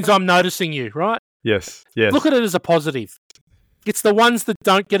 Because it means I'm noticing you, right? Yes. Yes. Look at it as a positive. It's the ones that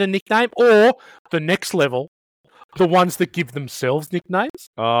don't get a nickname, or the next level, the ones that give themselves nicknames.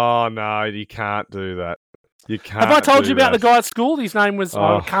 Oh no, you can't do that. You can't. Have I told you about the guy at school? His name was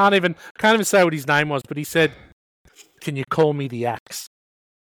Oh. I can't even say what his name was, but he said, "Can you call me the Axe?"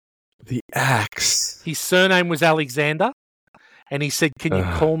 The Axe. His surname was Alexander, and he said, "Can you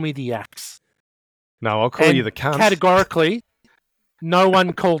call me the Axe?" No, I'll call you the cunt. Categorically, no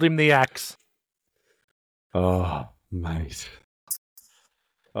one called him the Axe. Oh, mate.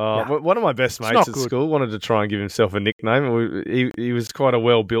 Oh, Yeah. One of my best mates at school wanted to try and give himself a nickname. He was quite a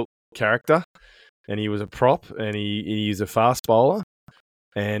well-built character, and he was a prop, and he was a fast bowler.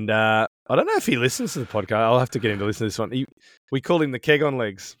 And I don't know if he listens to the podcast. I'll have to get him to listen to this one. We called him the Keg on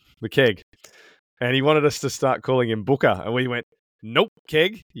Legs, the Keg. And he wanted us to start calling him Booker. And we went, nope,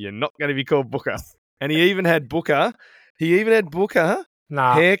 Keg, you're not going to be called Booker. And he even had Booker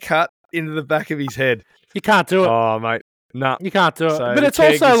haircut into the back of his head. You can't do it. Oh, mate. No. You can't do it. So but it's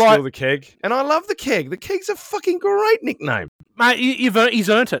also also like... still the Keg. And I love the Keg. The Keg's a fucking great nickname. Mate, he's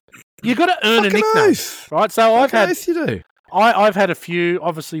earned it. You've got to earn fucking a nickname. Oath. Right? So You do. I've had a few,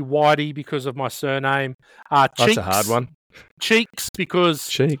 obviously Whitey because of my surname. Cheeks, that's a hard one. Cheeks because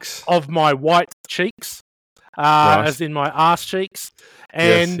Cheeks. of my white cheeks, Right. as in my arse cheeks.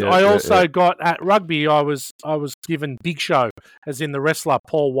 And I also got at rugby, I was given Big Show, as in the wrestler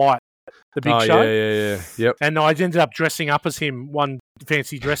Paul White, the Big Show. Yeah. Yep. And I ended up dressing up as him one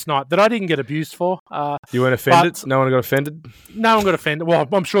fancy dress night that I didn't get abused for. You weren't offended? No one got offended? No one got offended. Well,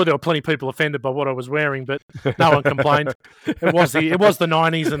 I'm sure there were plenty of people offended by what I was wearing, but no one complained. It was the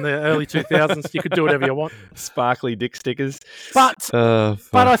 90s and the early 2000s. You could do whatever you want. Sparkly dick stickers. But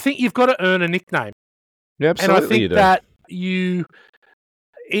I think you've got to earn a nickname. Yeah, absolutely. And I think that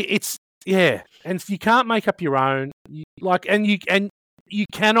and you can't make up your own. You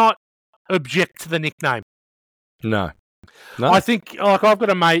cannot object to the nickname. No. I think, like, I've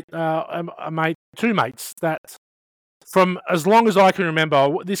got a mate, two mates that, from as long as I can remember,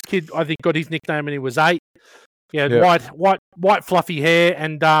 this kid I think got his nickname when he was 8. Yeah, white fluffy hair,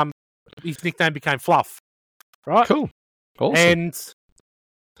 and his nickname became Fluff. Right, cool, awesome. And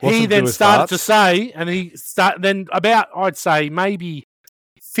he then started to say, I'd say maybe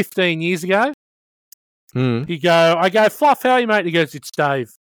 15 years ago, I go, Fluff, how are you, mate? He goes, it's Dave.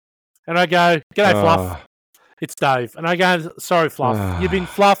 And I go, g'day, Fluff. It's Dave. And I go, sorry, Fluff. You've been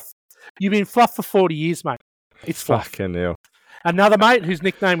Fluff for 40 years, mate. It's Fluff. Fucking hell. Another mate whose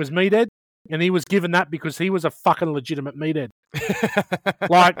nickname was Meathead, and he was given that because he was a fucking legitimate meathead.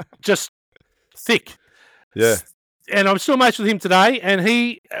 Like, just thick. Yeah. And I'm still mates with him today, and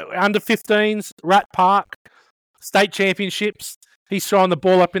he, under 15s, Rat Park, state championships, he's throwing the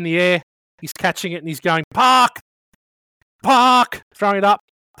ball up in the air, he's catching it, and he's going, Park! Throwing it up,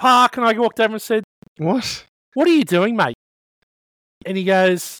 Park! And I walked over and said, What are you doing, mate? And he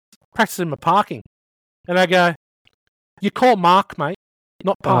goes, practicing my parking. And I go, you call Mark, mate,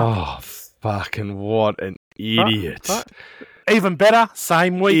 not Park. Oh, fucking what an idiot. Right? Even better,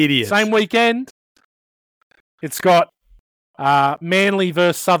 same weekend. It's got Manly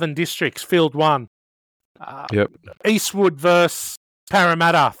versus Southern Districts, Field 1. Eastwood versus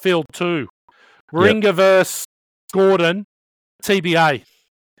Parramatta, Field 2. Warringah versus Gordon, TBA.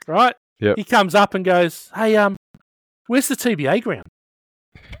 Right? Yep. He comes up and goes, hey, where's the TBA ground?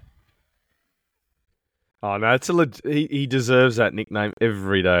 Oh, no, he deserves that nickname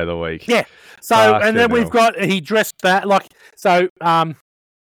every day of the week. Yeah. So, and then we've got, he dressed that, Meathead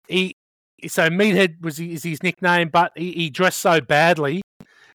is his nickname, but he dressed so badly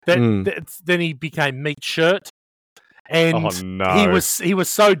that then he became Meat Shirt. And he was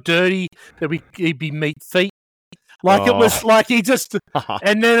so dirty that he'd be Meat Feet. It was like he just,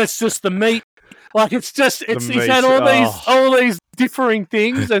 and then it's just the meat. Like he's had all these differing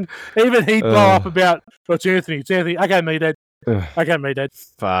things, and even he'd blow up about, it's Anthony. Okay, Meathead. Okay, me, Dad.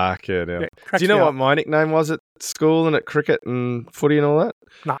 Fuck it. Yeah. cracks Do you know me what up. my nickname was at school and at cricket and footy and all that?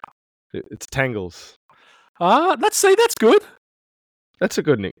 Nah. It's Tangles. That's good. That's a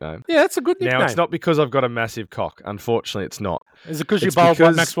good nickname. Yeah, that's a good nickname. Now, it's not because I've got a massive cock. Unfortunately, it's not. Is it because you bowled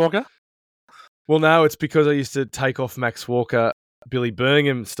like Max Walker? Well, no, it's because I used to take off Max Walker, Billy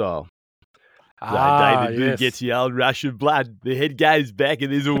Birmingham style. David Boone yes. gets the old rush of blood. The head goes back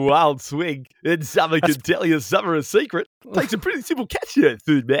and there's a wild swing. And someone can tell you something a secret. Takes a pretty simple catch here.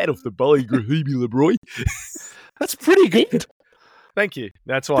 Third man off the bowling, Grahimi LeBroy. That's pretty good. Thank you.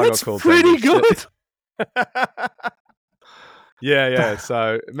 That's why I got called pretty Tangles. good. Yeah.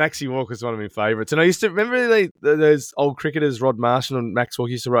 So Maxie Walker's one of my favourites. And I used to remember those old cricketers, Rod Marshall and Max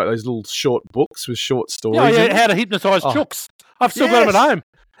Walker, used to write those little short books with short stories. Yeah, how to hypnotise chooks. I've still got them at home.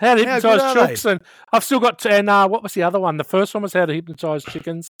 How to hypnotise chooks, and I've still got. And what was the other one? The first one was how to hypnotise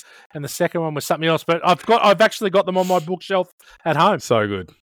chickens, and the second one was something else. But I've actually got them on my bookshelf at home. So good.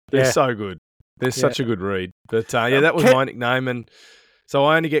 They're so good. They're such a good read. But that was my nickname, and so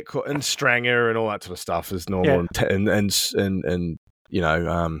I only get caught, and Stranger and all that sort of stuff is normal, and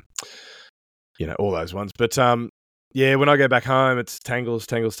all those ones. But when I go back home, it's Tangles.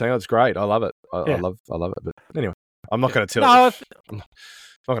 It's great. I love it. I love it. But anyway, I'm not going to tell it.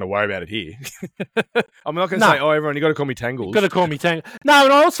 I'm not going to worry about it here. I'm not going to say, everyone, you got to call me Tangles. You've got to call me Tangles. No,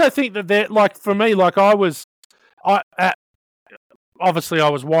 and I also think that they're, like, for me, like obviously I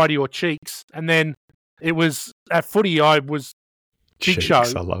was Whitey or Cheeks, and then it was, at footy, I was Big Cheeks, Show.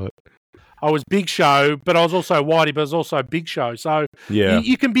 I love it. I was Big Show, but I was also Whitey, but I was also Big Show. So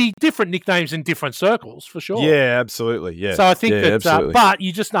you can be different nicknames in different circles, for sure. Yeah, absolutely. Yeah. So I think but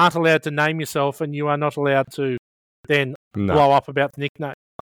you just aren't allowed to name yourself, and you are not allowed to then blow up about the nickname.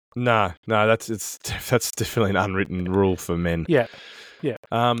 No, that's definitely an unwritten rule for men. Yeah.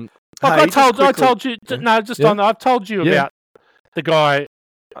 I've told you. I've told you about the guy.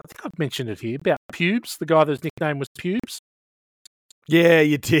 I think I've mentioned it here about Pubes. The guy whose nickname was Pubes. Yeah,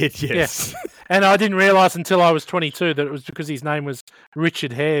 you did. Yes. Yeah. And I didn't realise until I was 22 that it was because his name was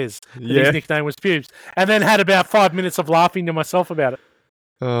Richard Hares. His nickname was Pubes, and then had about 5 minutes of laughing to myself about it.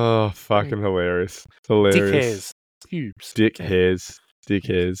 Oh, fucking hilarious! Hilarious. Dick Hares. Pubes. Dick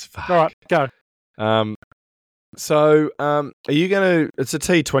Hares. Fuck. All right, go. Are you going to... It's a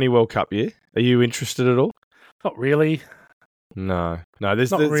T20 World Cup year. Are you interested at all? Not really. No.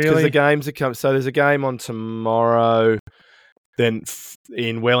 There's not really. Because the games are coming... So there's a game on tomorrow, then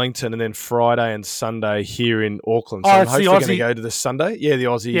in Wellington, and then Friday and Sunday here in Auckland. So I'm hopefully going to go to the Sunday. Yeah, the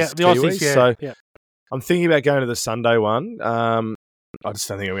Aussies. Yeah, the Aussies, So I'm thinking about going to the Sunday one. I just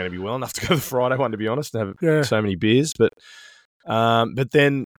don't think I'm going to be well enough to go to the Friday one, to be honest, and have so many beers. But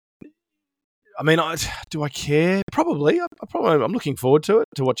then, I mean, do I care? Probably. I'm looking forward to it,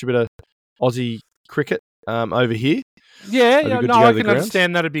 to watch a bit of Aussie cricket over here. Yeah, I can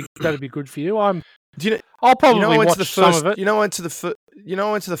understand that'd be good for you. I'll probably watch some of it. I went to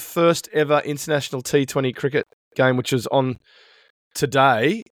the first ever international T20 cricket game, which was on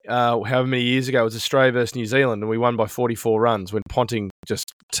today. However many years ago, it was Australia versus New Zealand, and we won by 44 runs when Ponting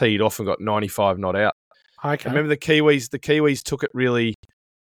just teed off and got 95 not out. Okay. I remember the Kiwis took it really,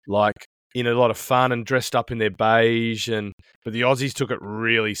 like, in a lot of fun and dressed up in their beige, but the Aussies took it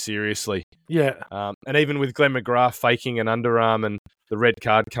really seriously. Yeah. And even with Glenn McGrath faking an underarm and the red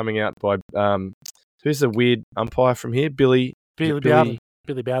card coming out by who's the weird umpire from here? Billy Bowden.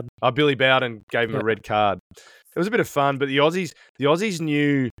 Billy Bowden gave him a red card. It was a bit of fun, but the Aussies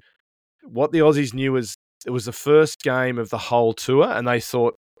knew what the Aussies knew was it was the first game of the whole tour, and they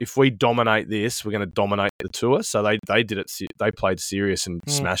thought, if we dominate this, we're going to dominate the tour. So they did it. They played serious and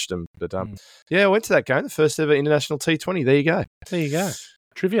smashed them. But I went to that game, the first ever international T20. There you go.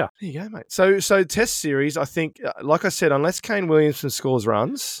 Trivia. There you go, mate. So Test series, I think, like I said, unless Kane Williamson scores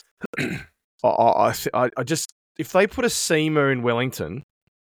runs, I just, if they put a seamer in Wellington,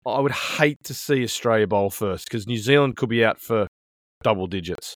 I would hate to see Australia bowl first, because New Zealand could be out for double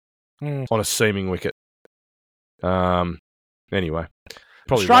digits on a seaming wicket. Anyway.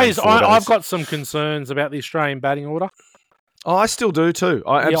 Australia's. I've got some concerns about the Australian batting order. Oh, I still do too.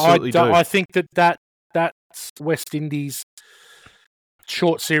 I absolutely do. I think that's West Indies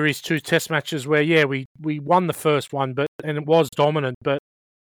short series 2 Test matches where we won the first one, and it was dominant, but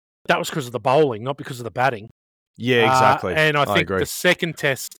that was because of the bowling, not because of the batting. Yeah, exactly. And I think the second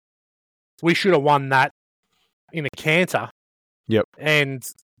Test, we should have won that in a canter. Yep. And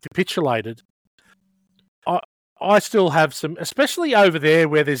capitulated. I still have some, especially over there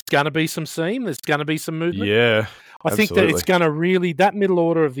where there's going to be some seam, there's going to be some movement. Yeah, I think that it's going to really, that middle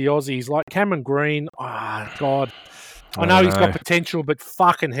order of the Aussies, like Cameron Green, God. I know he's got potential, but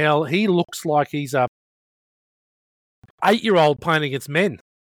fucking hell, he looks like he's 8-year-old playing against men.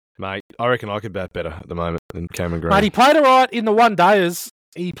 Mate, I reckon I could bat better at the moment than Cameron Green. Mate, he played all right in the one-dayers.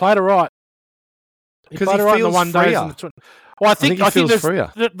 He played all right. Because he feels freer. Well, I think feels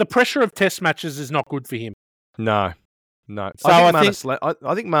freer. The pressure of test matches is not good for him. No. So I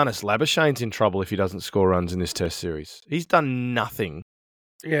think Marnus Labuschagne's in trouble if he doesn't score runs in this test series. He's done nothing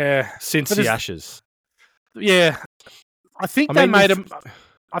since the Ashes. Yeah. I think they made him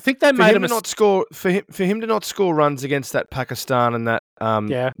not score for him to not score runs against that Pakistan and that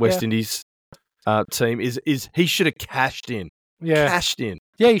West Indies team is he should have cashed in. Yeah. Cashed in.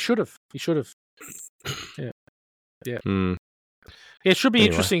 Yeah, he should have. Yeah. Mm. Yeah, it should be an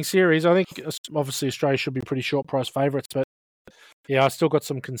interesting series. I think obviously Australia should be pretty short price favourites, but I still got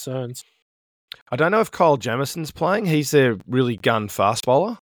some concerns. I don't know if Kyle Jamison's playing. He's their really gun fast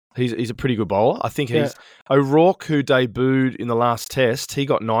bowler. He's a pretty good bowler. I think he's O'Rourke, who debuted in the last test. He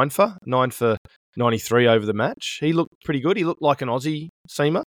got 9 for 93 over the match. He looked pretty good. He looked like an Aussie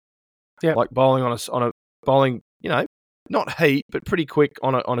seamer. Yeah, like bowling on a bowling. Not heat, but pretty quick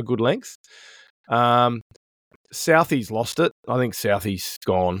on a good length. Southie's lost it. I think Southie's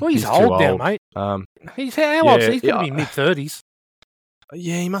gone. Well, he's old now, mate. He's how old? He's going to be mid-30s.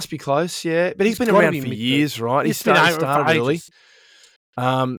 Yeah, he must be close. Yeah, but he's been around for years, right? He started early.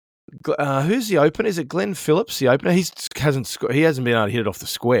 Who's the opener? Is it Glenn Phillips, the opener? He hasn't been able to hit it off the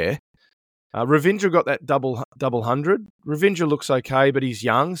square. Ravindra got that double 100. Ravindra looks okay, but he's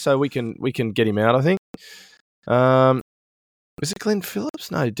young, so we can get him out, I think. Is it Glenn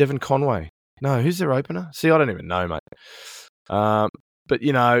Phillips? No, Devon Conway. No, who's their opener? See, I don't even know, mate. But,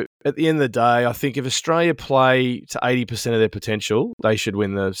 at the end of the day, I think if Australia play to 80% of their potential, they should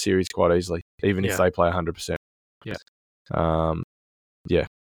win the series quite easily, even if they play 100%. Yeah.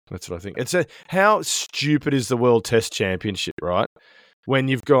 That's what I think. How stupid is the World Test Championship, right? When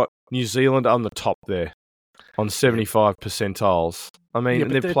you've got New Zealand on the top there on 75 percentiles. I mean,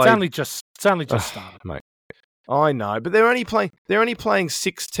 they've played. It's only just started, mate. I know, but they're only playing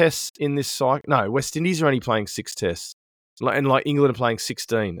 6 tests in this cycle. No, West Indies are only playing 6 tests, and England are playing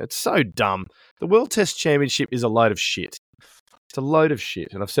 16. It's so dumb. The World Test Championship is a load of shit. It's a load of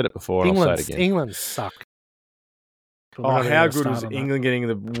shit, and I've said it before, and I'll say it again. England suck. How good was England getting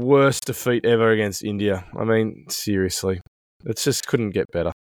the worst defeat ever against India? I mean, seriously, it just couldn't get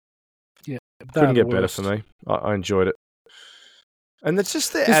better. Yeah, couldn't get better for me. I enjoyed it, and it's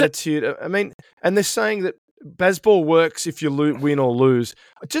just their attitude. I mean, and they're saying that Bazball works if you win or lose.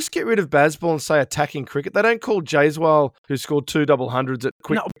 Just get rid of Bazball and say attacking cricket. They don't call Jaiswal, who scored 2 double hundreds at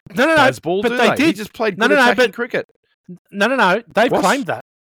quick Bazball, but they did. He just played good attacking cricket. No. They've claimed that.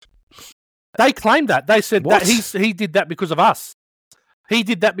 They claimed that. They said that he did that because of us. He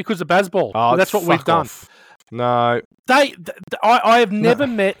did that because of Bazball. Oh, that's what we've done. No, I have never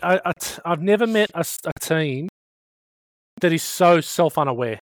met a team that is so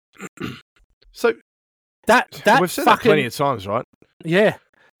self-unaware. So that we've said that plenty of times, right? Yeah.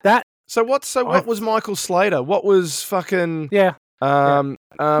 What was Michael Slater? What was fucking Matthew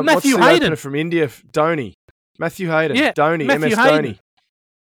what's the Hayden opener from India? Dhoni. Matthew Hayden. Yeah, Dhoni. Matthew MS Hayden. Dhoni.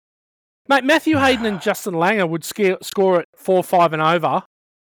 Mate, Matthew Hayden and Justin Langer would score at 4-5 and over,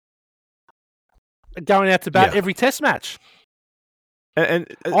 going out to bat every Test match. And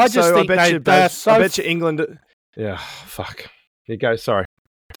I just think I bet you England. Yeah, fuck. Here you go. Sorry,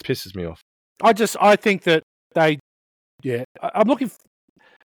 it pisses me off. I think that they. Yeah, I'm looking.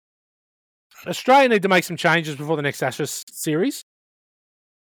 Australia need to make some changes before the next Ashes series.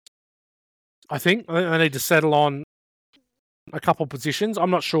 I think they need to settle on a couple positions.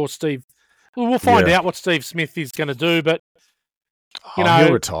 I'm not sure, Steve. We'll find out what Steve Smith is going to do, but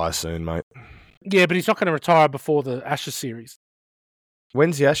he'll retire soon, mate. Yeah, but he's not going to retire before the Ashes series.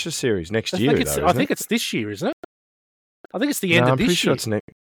 When's the Ashes series? Next year, I think it's this year, isn't it? I think it's the end of this year. I'm pretty sure it's next.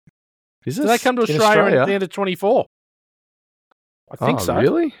 Is it? Do they come to Australia at the end of 24? I think so.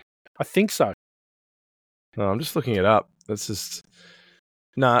 Really? I think so. No, I'm just looking it up. That's just...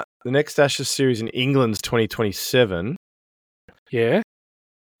 the next Ashes series in England's 2027. Yeah.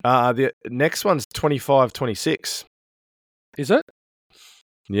 The next one's 25-26. Is it?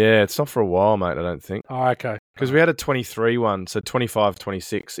 Yeah, it's not for a while, mate, I don't think. Oh, okay. Because we had a 23 one, so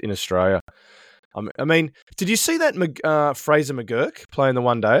 25-26 in Australia. I mean, did you see that Fraser McGurk playing the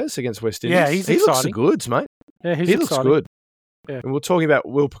one-dayers against West Indies? Yeah, he looks the goods, mate. Yeah, he looks good. Yeah. And we're talking about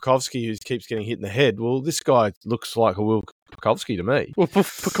Will Pucovski, who keeps getting hit in the head. Well, this guy looks like a Will Pucovski to me. Well,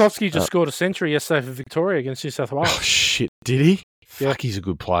 Pucovski just scored a century yesterday for Victoria against New South Wales. Oh, shit. Did he? Yeah. Fuck, he's a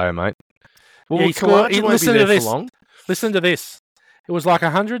good player, mate. Well, he scored. Listen to this. For long. Listen to this. It was like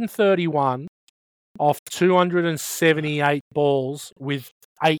 131 off 278 balls with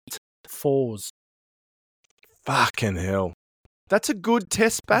 8 fours. Fucking hell. That's a good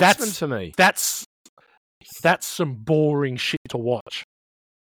test batsman to me. That's some boring shit to watch.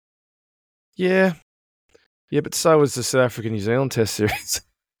 Yeah. Yeah, but so was the South African-New Zealand Test Series.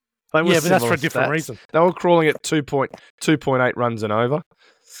 Yeah, but that's for a different reason. They were crawling at 2.8 runs and over.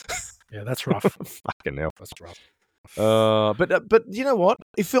 Yeah, that's rough. Fucking hell. That's rough. But you know what?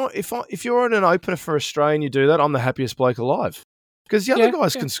 If you're in an opener for Australia and you do that, I'm the happiest bloke alive. Because the other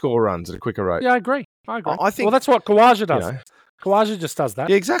guys can score runs at a quicker rate. Yeah, I agree. I think. Well, that's what Kawaja does. Kawaja just does that.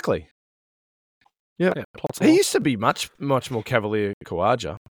 Yeah, exactly. Yeah. He used to be much more cavalier,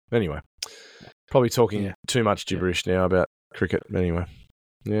 Kawaja. Anyway, probably talking too much gibberish now about cricket. Anyway,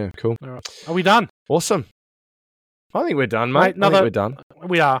 yeah, cool. All right. Are we done? Awesome. I think we're done, mate. I think we're done.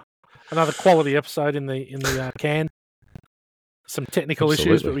 We are. Another quality episode in the can. Some technical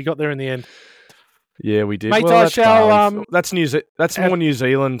issues, but we got there in the end. Yeah, we did. Mate, well, I shall. That's more New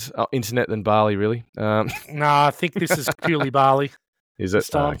Zealand internet than Bali, really. No, I think this is purely Bali. Is it?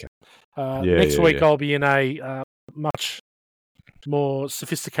 Okay. Next week I'll be in a much more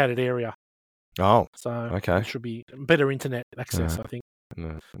sophisticated area. Oh, so okay. It should be better internet access, I think.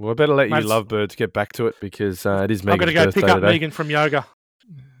 No. Well, I better let you lovebirds get back to it because it is Megan's I've got to go pick up today. Megan from yoga.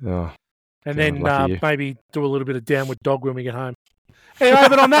 Oh, and then maybe do a little bit of downward dog when we get home. Anyway,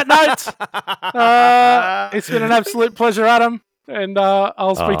 but on that note, it's been an absolute pleasure, Adam, and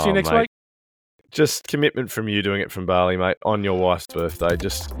I'll speak to you next week. Just commitment from you doing it from Bali, mate, on your wife's birthday.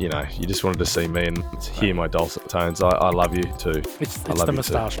 Just, you just wanted to see me and hear my dulcet tones. I love you too. It's the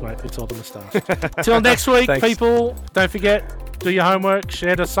moustache, mate. It's all the moustache. Till next week, people, don't forget, do your homework,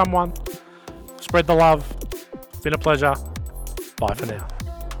 share to someone, spread the love. It's been a pleasure. Bye for now.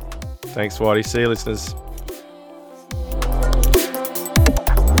 Thanks, Whitey. See you, listeners.